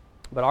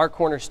 But our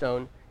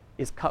cornerstone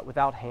is cut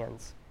without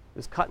hands. It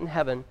was cut in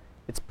heaven.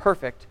 It's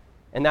perfect,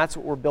 and that's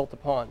what we're built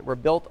upon. We're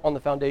built on the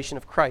foundation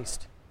of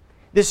Christ.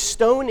 This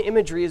stone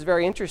imagery is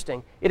very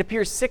interesting. It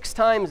appears 6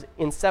 times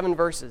in 7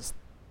 verses.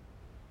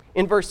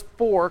 In verse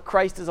 4,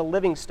 Christ is a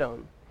living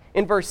stone.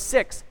 In verse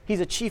 6, he's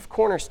a chief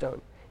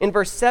cornerstone. In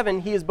verse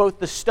 7, he is both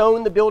the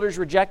stone the builders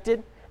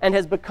rejected and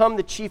has become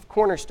the chief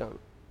cornerstone.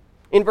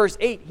 In verse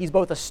 8, he's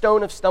both a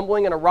stone of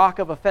stumbling and a rock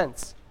of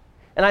offense.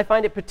 And I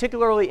find it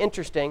particularly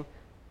interesting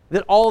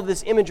that all of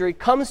this imagery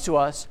comes to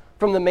us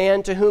from the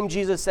man to whom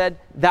Jesus said,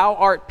 "Thou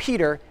art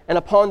Peter, and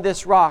upon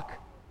this rock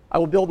I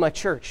will build my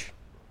church."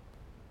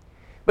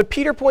 But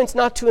Peter points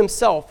not to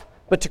himself,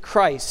 but to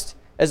Christ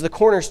as the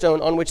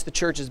cornerstone on which the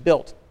church is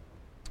built.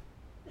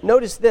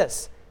 Notice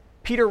this.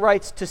 Peter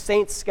writes to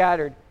saints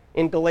scattered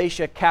in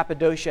Galatia,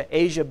 Cappadocia,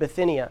 Asia,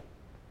 Bithynia.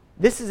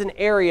 This is an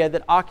area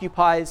that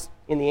occupies,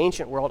 in the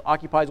ancient world,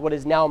 occupies what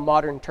is now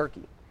modern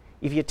Turkey.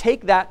 If you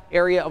take that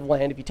area of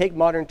land, if you take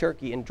modern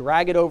Turkey and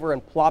drag it over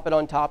and plop it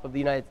on top of the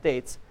United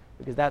States,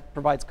 because that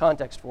provides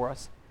context for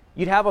us,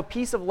 you'd have a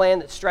piece of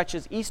land that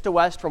stretches east to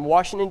west from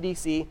Washington,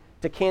 D.C.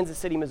 to Kansas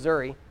City,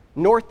 Missouri,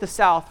 north to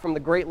south from the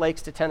Great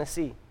Lakes to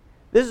Tennessee.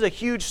 This is a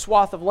huge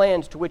swath of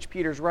land to which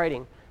Peter's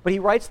writing. But he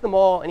writes them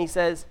all and he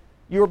says,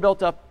 you are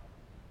built up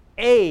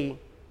a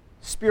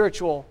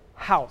spiritual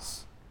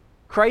house.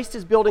 Christ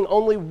is building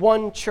only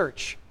one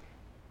church.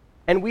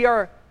 And we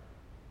are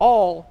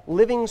all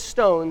living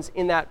stones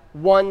in that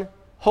one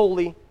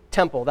holy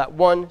temple, that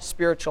one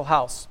spiritual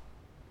house.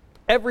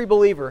 Every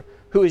believer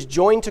who is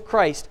joined to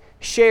Christ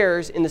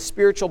shares in the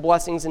spiritual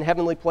blessings in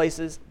heavenly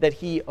places that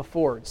he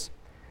affords.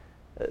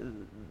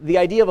 The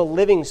idea of a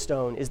living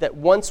stone is that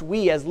once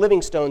we as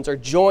living stones are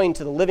joined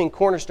to the living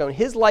cornerstone,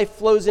 his life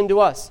flows into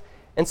us.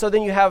 And so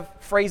then you have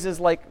phrases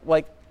like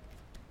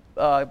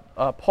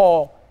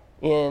Paul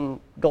in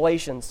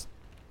Galatians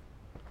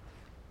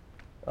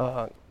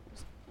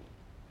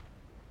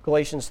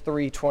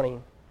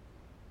 3:20.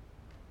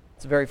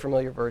 It's a very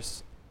familiar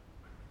verse.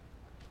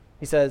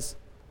 He says,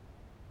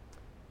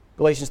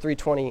 Galatians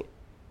 3:20,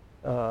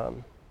 or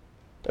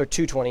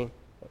 2:20,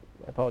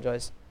 I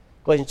apologize.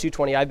 Galatians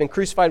 2:20, I've been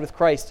crucified with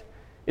Christ.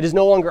 It is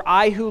no longer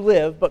I who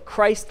live, but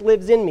Christ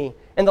lives in me.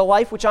 And the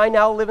life which I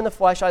now live in the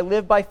flesh, I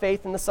live by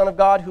faith in the Son of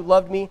God who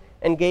loved me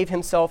and gave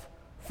himself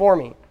for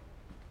me.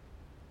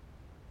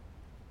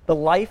 The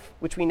life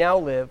which we now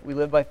live, we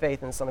live by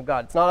faith in the Son of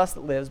God. It's not us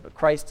that lives, but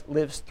Christ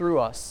lives through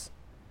us.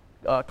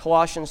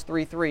 Colossians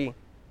 3:3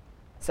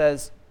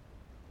 says,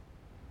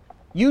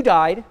 you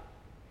died,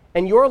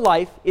 and your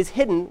life is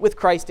hidden with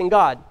Christ in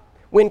God.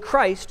 When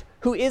Christ,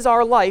 who is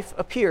our life,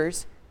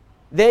 appears,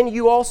 then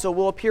you also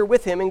will appear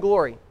with him in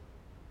glory.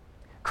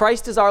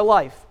 Christ is our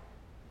life.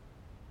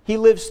 He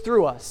lives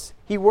through us.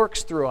 He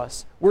works through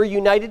us. We're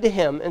united to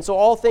him, and so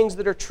all things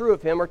that are true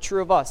of him are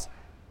true of us.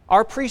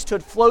 Our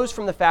priesthood flows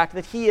from the fact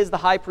that he is the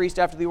high priest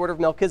after the order of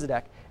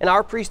Melchizedek, and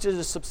our priesthood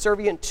is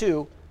subservient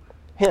to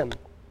him.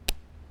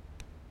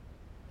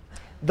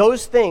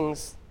 Those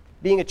things,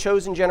 being a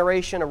chosen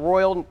generation, a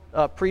royal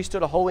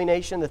priesthood, a holy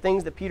nation, the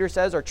things that Peter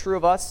says are true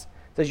of us,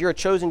 says you're a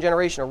chosen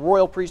generation, a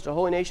royal priesthood, a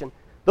holy nation,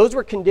 those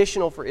were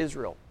conditional for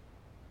Israel.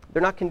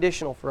 They're not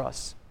conditional for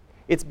us.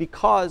 It's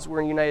because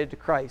we're united to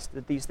Christ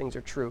that these things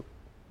are true.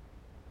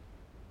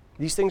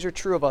 These things are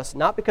true of us,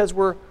 not because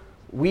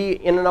we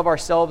in and of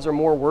ourselves are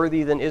more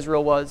worthy than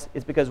Israel was.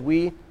 It's because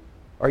we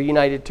are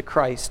united to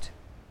Christ,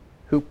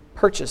 who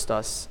purchased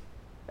us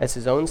as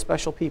his own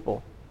special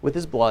people with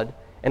his blood,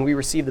 and we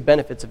receive the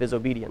benefits of his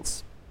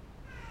obedience.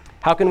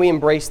 How can we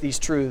embrace these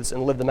truths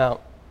and live them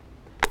out?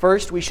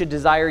 First, we should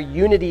desire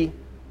unity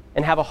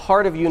and have a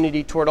heart of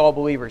unity toward all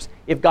believers.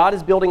 If God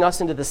is building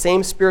us into the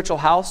same spiritual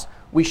house,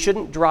 we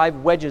shouldn't drive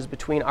wedges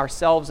between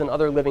ourselves and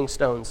other living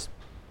stones.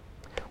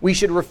 We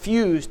should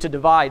refuse to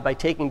divide by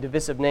taking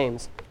divisive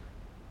names.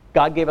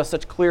 God gave us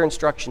such clear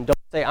instruction. Don't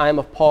say, I am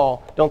of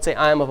Paul. Don't say,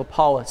 I am of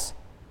Apollos.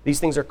 These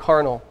things are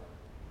carnal.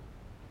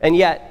 And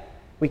yet,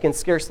 we can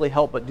scarcely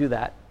help but do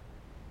that.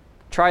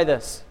 Try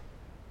this.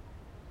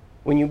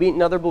 When you meet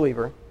another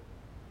believer,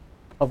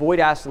 avoid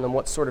asking them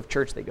what sort of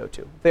church they go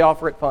to. If they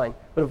offer it, fine,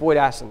 but avoid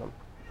asking them.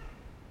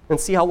 And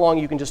see how long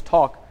you can just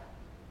talk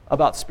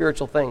about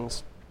spiritual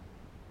things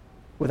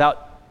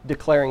without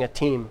declaring a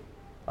team.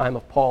 I am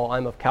of Paul, I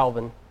am of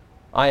Calvin,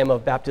 I am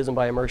of baptism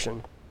by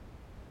immersion.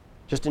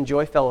 Just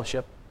enjoy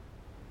fellowship,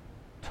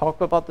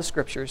 talk about the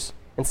scriptures,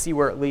 and see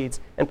where it leads.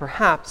 And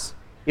perhaps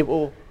it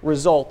will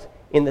result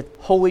in the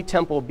holy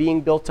temple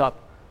being built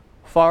up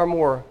far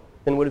more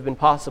than would have been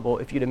possible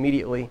if you'd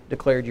immediately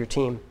declared your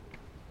team.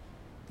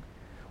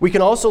 We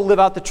can also live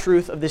out the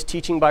truth of this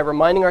teaching by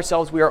reminding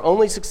ourselves we are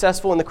only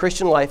successful in the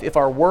Christian life if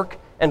our work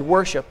and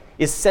worship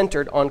is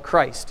centered on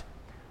Christ.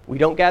 We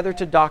don't gather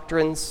to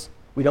doctrines,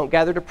 we don't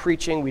gather to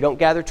preaching, we don't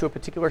gather to a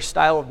particular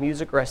style of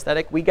music or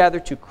aesthetic. We gather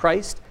to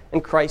Christ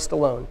and Christ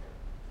alone.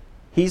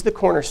 He's the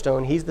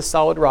cornerstone, he's the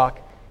solid rock,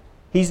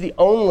 he's the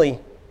only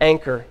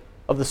anchor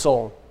of the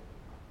soul.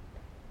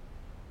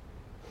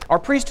 Our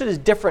priesthood is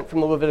different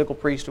from the Levitical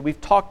priesthood. We've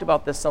talked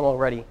about this some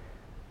already.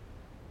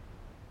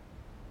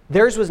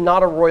 Theirs was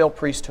not a royal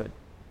priesthood,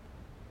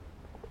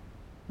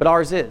 but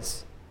ours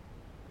is.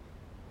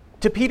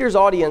 To Peter's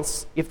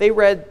audience, if they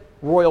read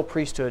royal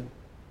priesthood,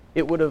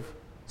 it would have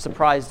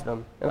surprised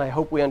them, and I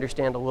hope we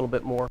understand a little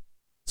bit more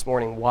this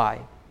morning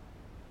why.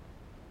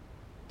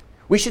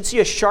 We should see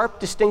a sharp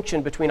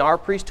distinction between our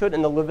priesthood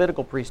and the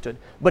Levitical priesthood,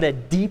 but a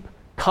deep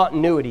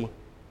continuity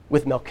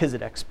with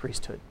Melchizedek's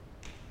priesthood.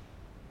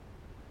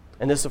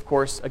 And this, of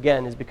course,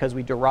 again, is because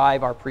we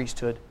derive our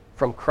priesthood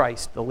from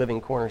Christ, the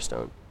living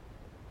cornerstone.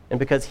 And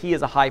because he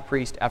is a high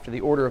priest after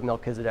the order of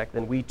Melchizedek,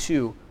 then we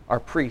too are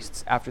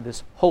priests after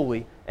this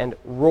holy and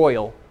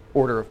royal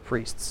order of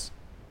priests.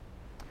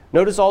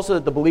 Notice also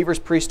that the believer's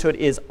priesthood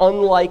is,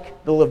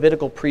 unlike the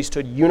Levitical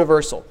priesthood,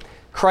 universal.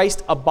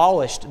 Christ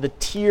abolished the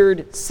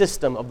tiered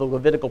system of the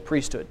Levitical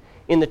priesthood.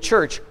 In the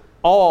church,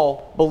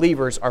 all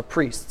believers are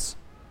priests.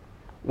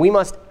 We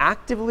must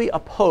actively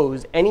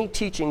oppose any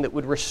teaching that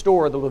would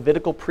restore the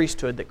Levitical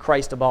priesthood that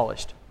Christ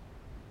abolished.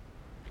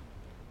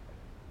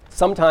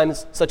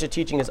 Sometimes such a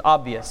teaching is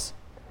obvious.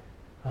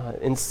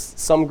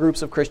 Some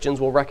groups of Christians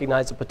will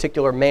recognize a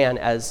particular man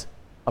as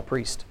a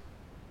priest.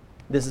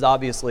 This is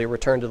obviously a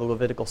return to the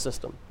Levitical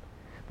system.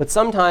 But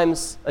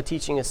sometimes a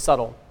teaching is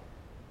subtle,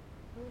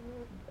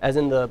 as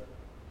in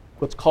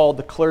what's called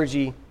the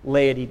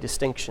clergy-laity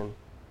distinction,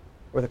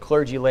 or the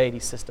clergy-laity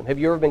system. Have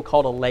you ever been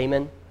called a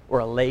layman or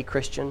a lay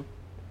Christian?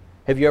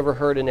 Have you ever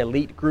heard an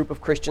elite group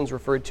of Christians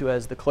referred to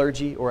as the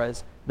clergy or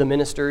as the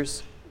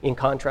ministers, in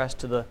contrast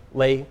to the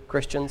lay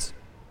Christians?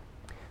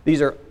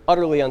 These are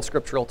utterly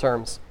unscriptural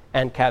terms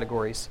and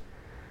categories.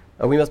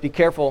 We must be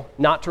careful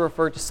not to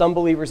refer to some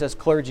believers as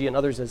clergy and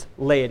others as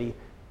laity.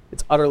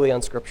 It's utterly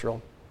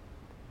unscriptural.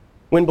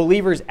 When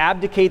believers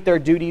abdicate their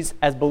duties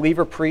as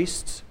believer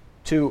priests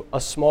to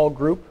a small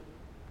group,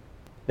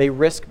 they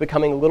risk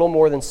becoming little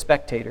more than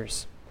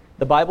spectators.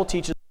 The Bible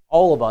teaches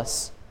all of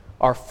us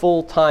are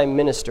full-time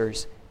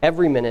ministers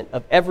every minute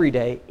of every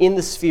day in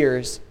the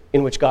spheres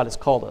in which God has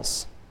called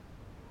us.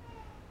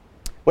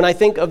 When I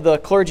think of the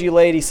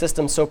clergy-laity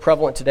system so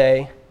prevalent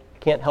today, I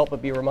can't help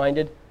but be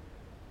reminded,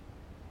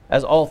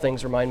 as all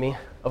things remind me,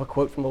 of a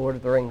quote from The Lord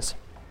of the Rings.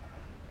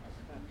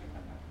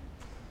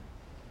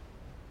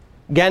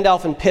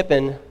 Gandalf and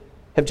Pippin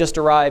have just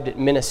arrived at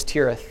Minas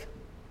Tirith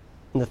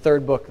in the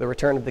third book, The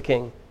Return of the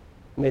King.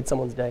 Made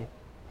someone's day.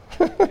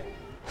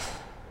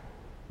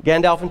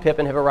 Gandalf and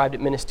Pippin have arrived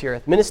at Minas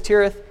Tirith. Minas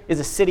Tirith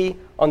is a city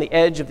on the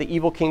edge of the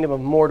evil kingdom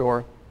of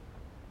Mordor.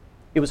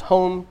 It was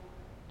home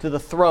to the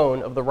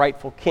throne of the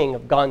rightful king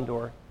of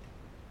Gondor.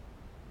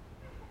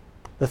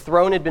 The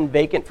throne had been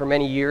vacant for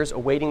many years,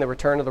 awaiting the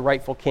return of the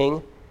rightful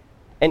king,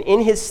 and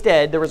in his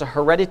stead there was a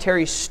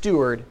hereditary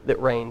steward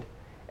that reigned,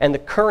 and the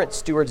current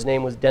steward's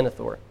name was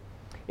Denethor.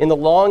 In the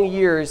long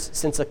years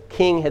since a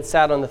king had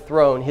sat on the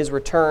throne, his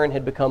return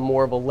had become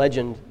more of a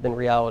legend than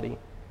reality.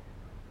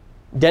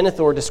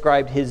 Denethor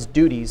described his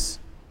duties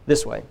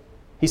this way.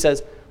 He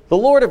says, "The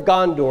Lord of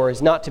Gondor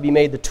is not to be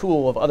made the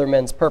tool of other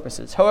men's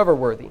purposes, however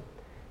worthy.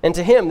 And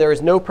to him there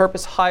is no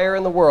purpose higher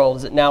in the world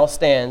as it now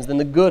stands than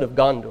the good of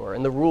Gondor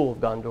and the rule of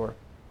Gondor.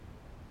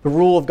 The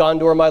rule of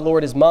Gondor, my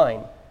lord, is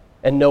mine,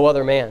 and no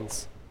other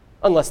man's,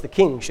 unless the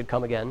king should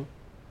come again."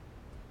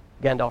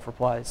 Gandalf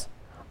replies,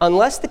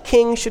 "Unless the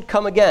king should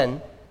come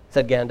again,"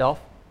 said Gandalf.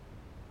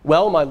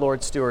 "Well, my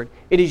lord steward,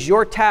 it is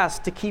your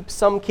task to keep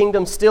some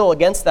kingdom still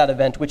against that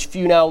event which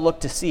few now look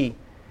to see.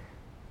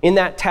 In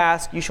that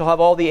task you shall have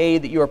all the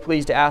aid that you are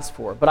pleased to ask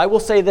for. But I will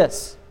say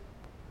this,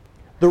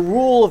 the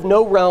rule of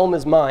no realm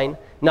is mine,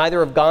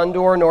 neither of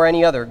Gondor nor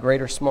any other,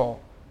 great or small.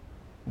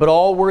 But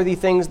all worthy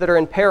things that are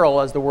in peril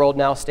as the world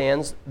now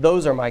stands,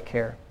 those are my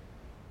care.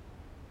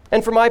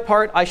 And for my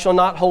part, I shall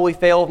not wholly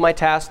fail of my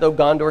task, though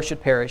Gondor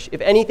should perish.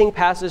 If anything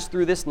passes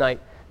through this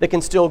night that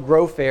can still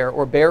grow fair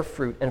or bear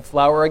fruit and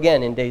flower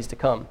again in days to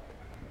come.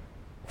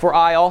 For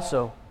I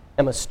also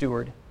am a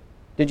steward.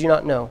 Did you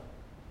not know?"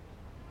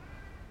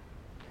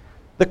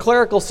 The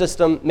clerical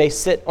system may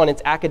sit on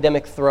its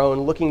academic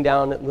throne looking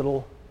down at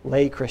little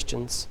lay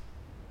Christians.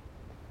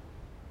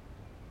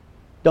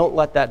 Don't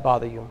let that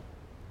bother you.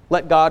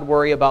 Let God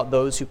worry about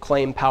those who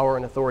claim power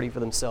and authority for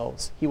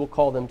themselves. He will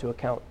call them to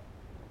account.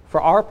 For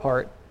our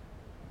part,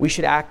 we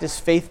should act as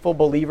faithful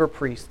believer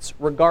priests,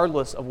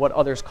 regardless of what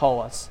others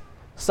call us.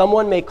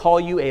 Someone may call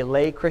you a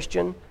lay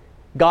Christian.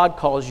 God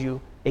calls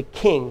you a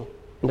king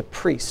and a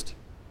priest.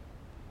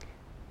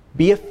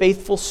 Be a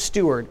faithful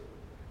steward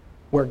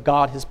where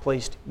God has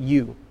placed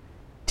you.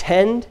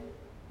 Tend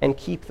and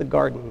keep the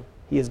garden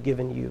He has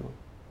given you.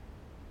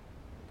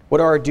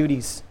 What are our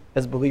duties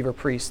as believer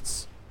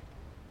priests?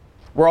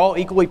 We're all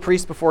equally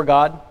priests before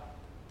God,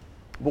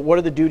 but what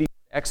are the duties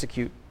to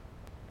execute?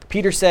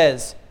 Peter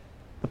says,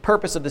 the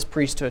purpose of this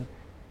priesthood,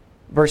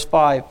 verse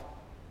 5,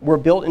 we're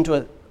built into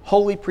a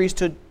holy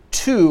priesthood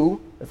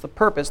that's the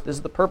purpose, this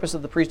is the purpose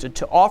of the priesthood,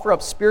 to offer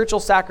up spiritual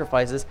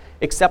sacrifices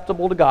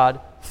acceptable to God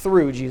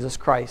through Jesus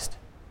Christ.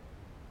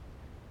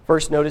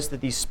 First, notice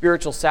that these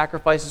spiritual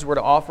sacrifices we're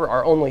to offer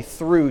are only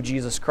through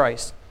Jesus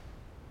Christ.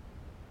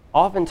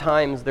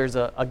 Oftentimes, there's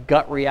a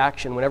gut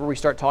reaction whenever we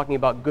start talking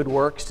about good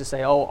works to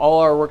say, oh, all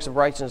our works of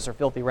righteousness are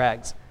filthy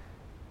rags.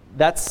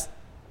 That's,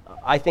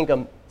 I think,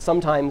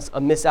 sometimes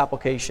a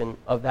misapplication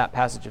of that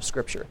passage of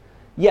Scripture.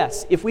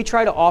 Yes, if we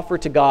try to offer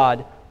to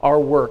God our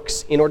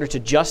works in order to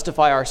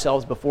justify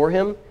ourselves before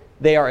Him,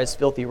 they are as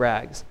filthy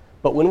rags.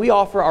 But when we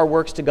offer our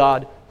works to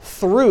God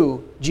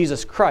through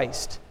Jesus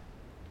Christ,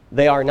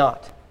 they are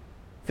not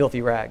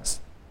filthy rags.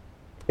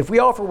 If we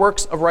offer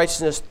works of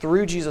righteousness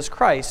through Jesus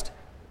Christ,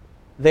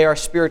 they are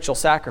spiritual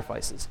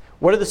sacrifices.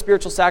 What are the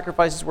spiritual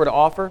sacrifices we're to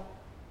offer?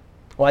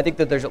 Well, I think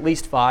that there's at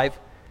least 5.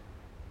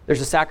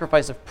 There's a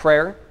sacrifice of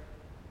prayer,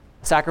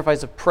 a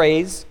sacrifice of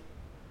praise,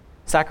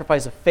 a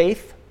sacrifice of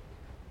faith,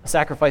 a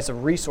sacrifice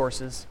of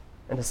resources,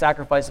 and a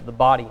sacrifice of the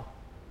body.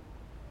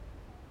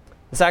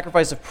 The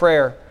sacrifice of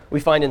prayer we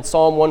find in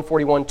Psalm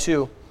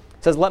 141:2.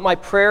 It says, "Let my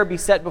prayer be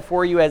set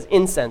before you as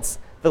incense,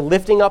 the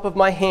lifting up of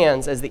my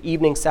hands as the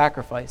evening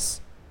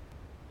sacrifice."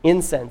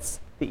 Incense,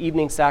 the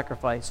evening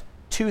sacrifice.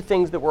 2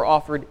 things that were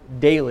offered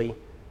daily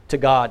to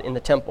God in the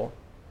temple.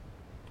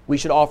 We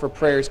should offer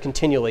prayers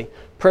continually.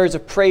 Prayers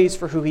of praise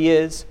for who He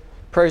is,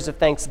 prayers of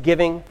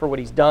thanksgiving for what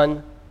he's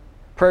done,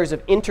 prayers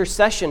of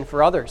intercession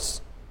for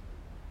others,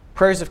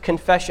 prayers of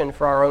confession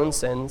for our own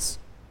sins,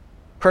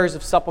 prayers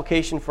of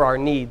supplication for our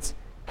needs,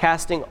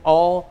 casting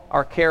all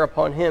our care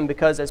upon him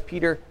because, as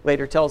Peter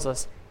later tells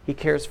us, he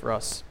cares for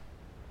us.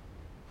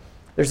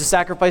 There's a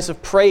sacrifice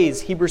of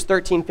praise. Hebrews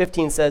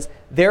 13:15 says,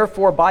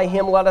 "Therefore by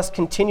him let us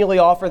continually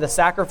offer the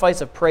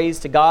sacrifice of praise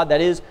to God, that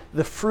is,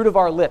 the fruit of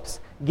our lips,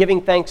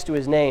 giving thanks to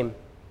his name."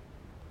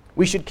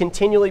 We should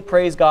continually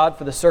praise God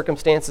for the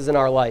circumstances in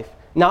our life,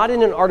 not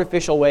in an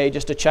artificial way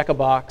just to check a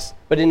box,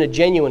 but in a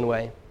genuine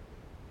way.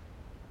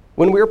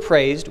 When we're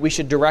praised, we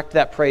should direct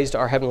that praise to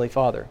our Heavenly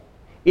Father.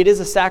 It is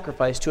a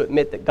sacrifice to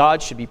admit that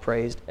God should be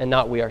praised and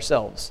not we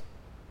ourselves.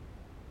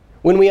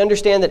 When we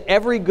understand that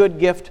every good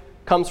gift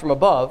comes from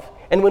above,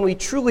 and when we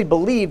truly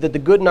believe that the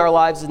good in our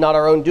lives is not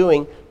our own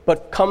doing,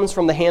 but comes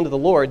from the hand of the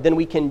Lord, then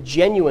we can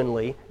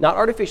genuinely, not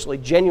artificially,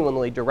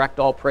 genuinely direct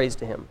all praise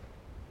to him.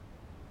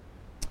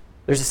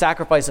 There's a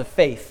sacrifice of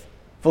faith.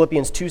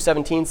 Philippians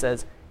 2:17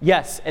 says,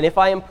 "Yes, and if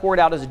I am poured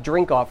out as a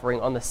drink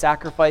offering on the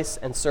sacrifice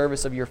and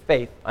service of your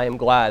faith, I am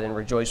glad and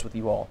rejoice with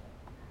you all."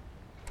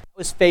 How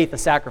is faith a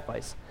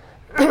sacrifice?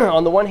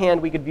 On the one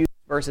hand, we could view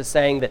this verse as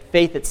saying that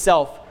faith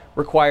itself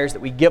requires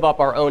that we give up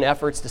our own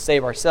efforts to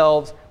save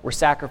ourselves. We're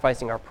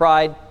sacrificing our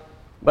pride.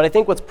 But I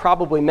think what's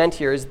probably meant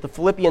here is the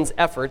Philippians'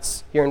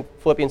 efforts, here in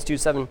Philippians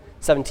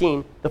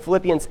 2:17, the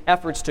Philippians'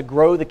 efforts to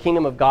grow the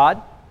kingdom of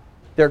God,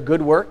 their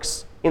good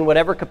works, in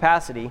whatever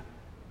capacity,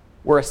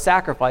 were a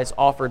sacrifice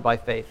offered by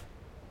faith.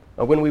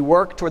 When we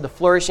work toward the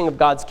flourishing of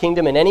God's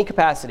kingdom in any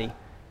capacity,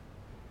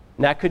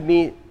 and that could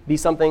be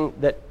something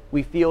that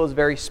we feel is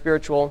very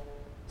spiritual,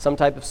 some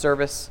type of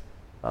service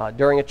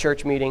during a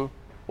church meeting,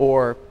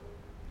 or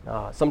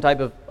some type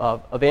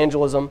of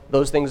evangelism.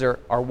 Those things are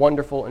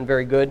wonderful and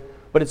very good.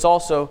 But it's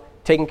also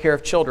taking care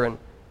of children.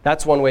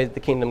 That's one way that the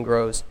kingdom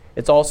grows.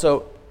 It's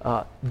also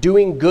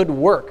doing good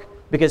work,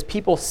 because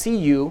people see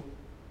you,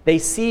 they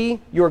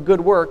see your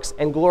good works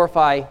and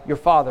glorify your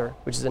Father,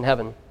 which is in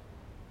heaven.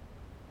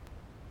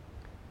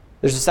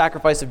 There's a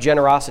sacrifice of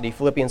generosity.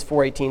 Philippians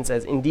 4:18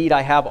 says, "Indeed,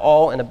 I have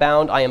all and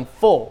abound. I am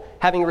full,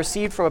 having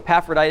received from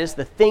Epaphroditus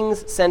the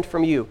things sent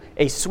from you,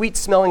 a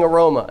sweet-smelling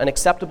aroma, an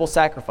acceptable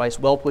sacrifice,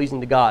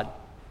 well-pleasing to God."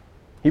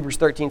 Hebrews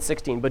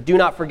 13:16, "But do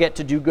not forget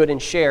to do good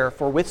and share,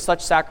 for with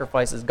such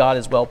sacrifices God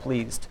is well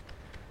pleased."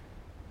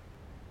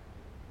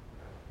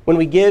 When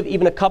we give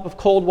even a cup of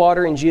cold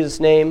water in Jesus'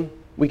 name,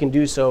 we can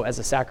do so as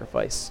a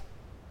sacrifice.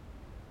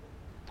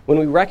 When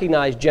we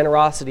recognize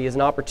generosity as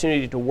an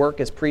opportunity to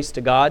work as priests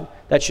to God,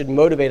 that should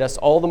motivate us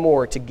all the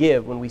more to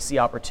give when we see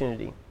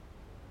opportunity.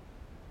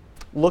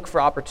 Look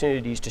for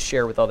opportunities to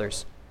share with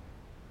others.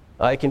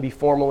 It can be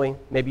formally.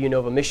 Maybe you know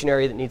of a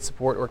missionary that needs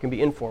support, or it can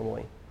be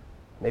informally.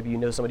 Maybe you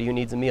know somebody who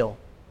needs a meal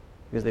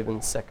because they've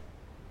been sick.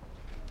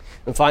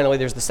 And finally,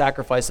 there's the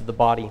sacrifice of the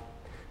body.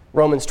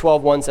 Romans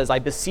 12:1 says, "I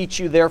beseech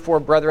you, therefore,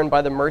 brethren,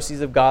 by the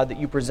mercies of God, that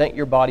you present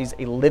your bodies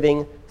a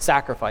living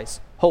sacrifice,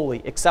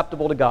 holy,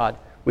 acceptable to God,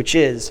 which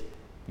is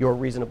your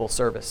reasonable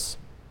service."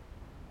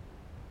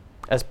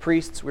 As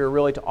priests, we are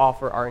really to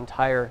offer our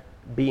entire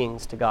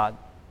beings to God.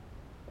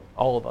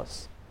 All of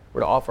us.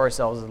 We're to offer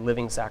ourselves as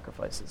living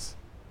sacrifices.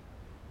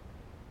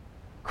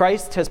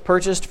 Christ has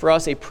purchased for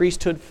us a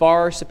priesthood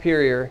far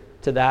superior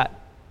to that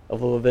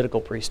of the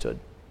Levitical priesthood.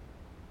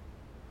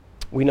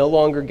 We no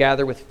longer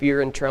gather with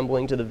fear and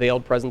trembling to the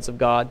veiled presence of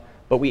God,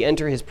 but we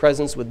enter his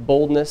presence with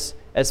boldness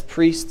as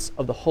priests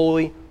of the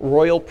holy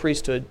royal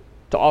priesthood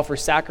to offer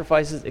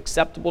sacrifices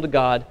acceptable to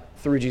God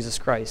through Jesus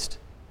Christ.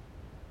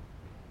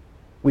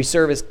 We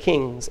serve as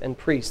kings and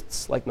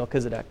priests like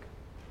Melchizedek.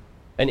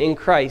 And in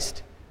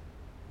Christ,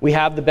 we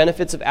have the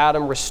benefits of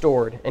Adam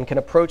restored and can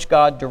approach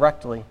God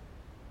directly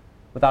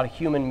without a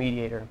human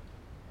mediator.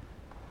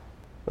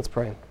 Let's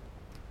pray.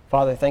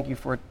 Father, thank you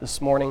for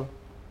this morning.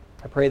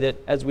 I pray that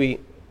as we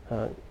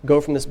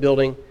go from this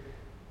building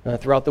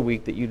throughout the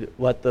week, that you'd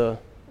let the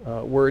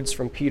words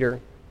from Peter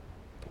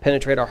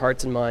penetrate our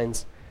hearts and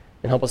minds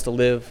and help us to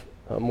live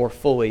more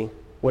fully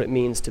what it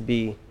means to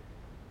be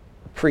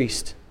a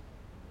priest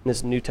in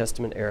this New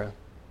Testament era.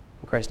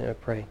 In Christ's name I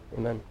pray.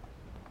 Amen.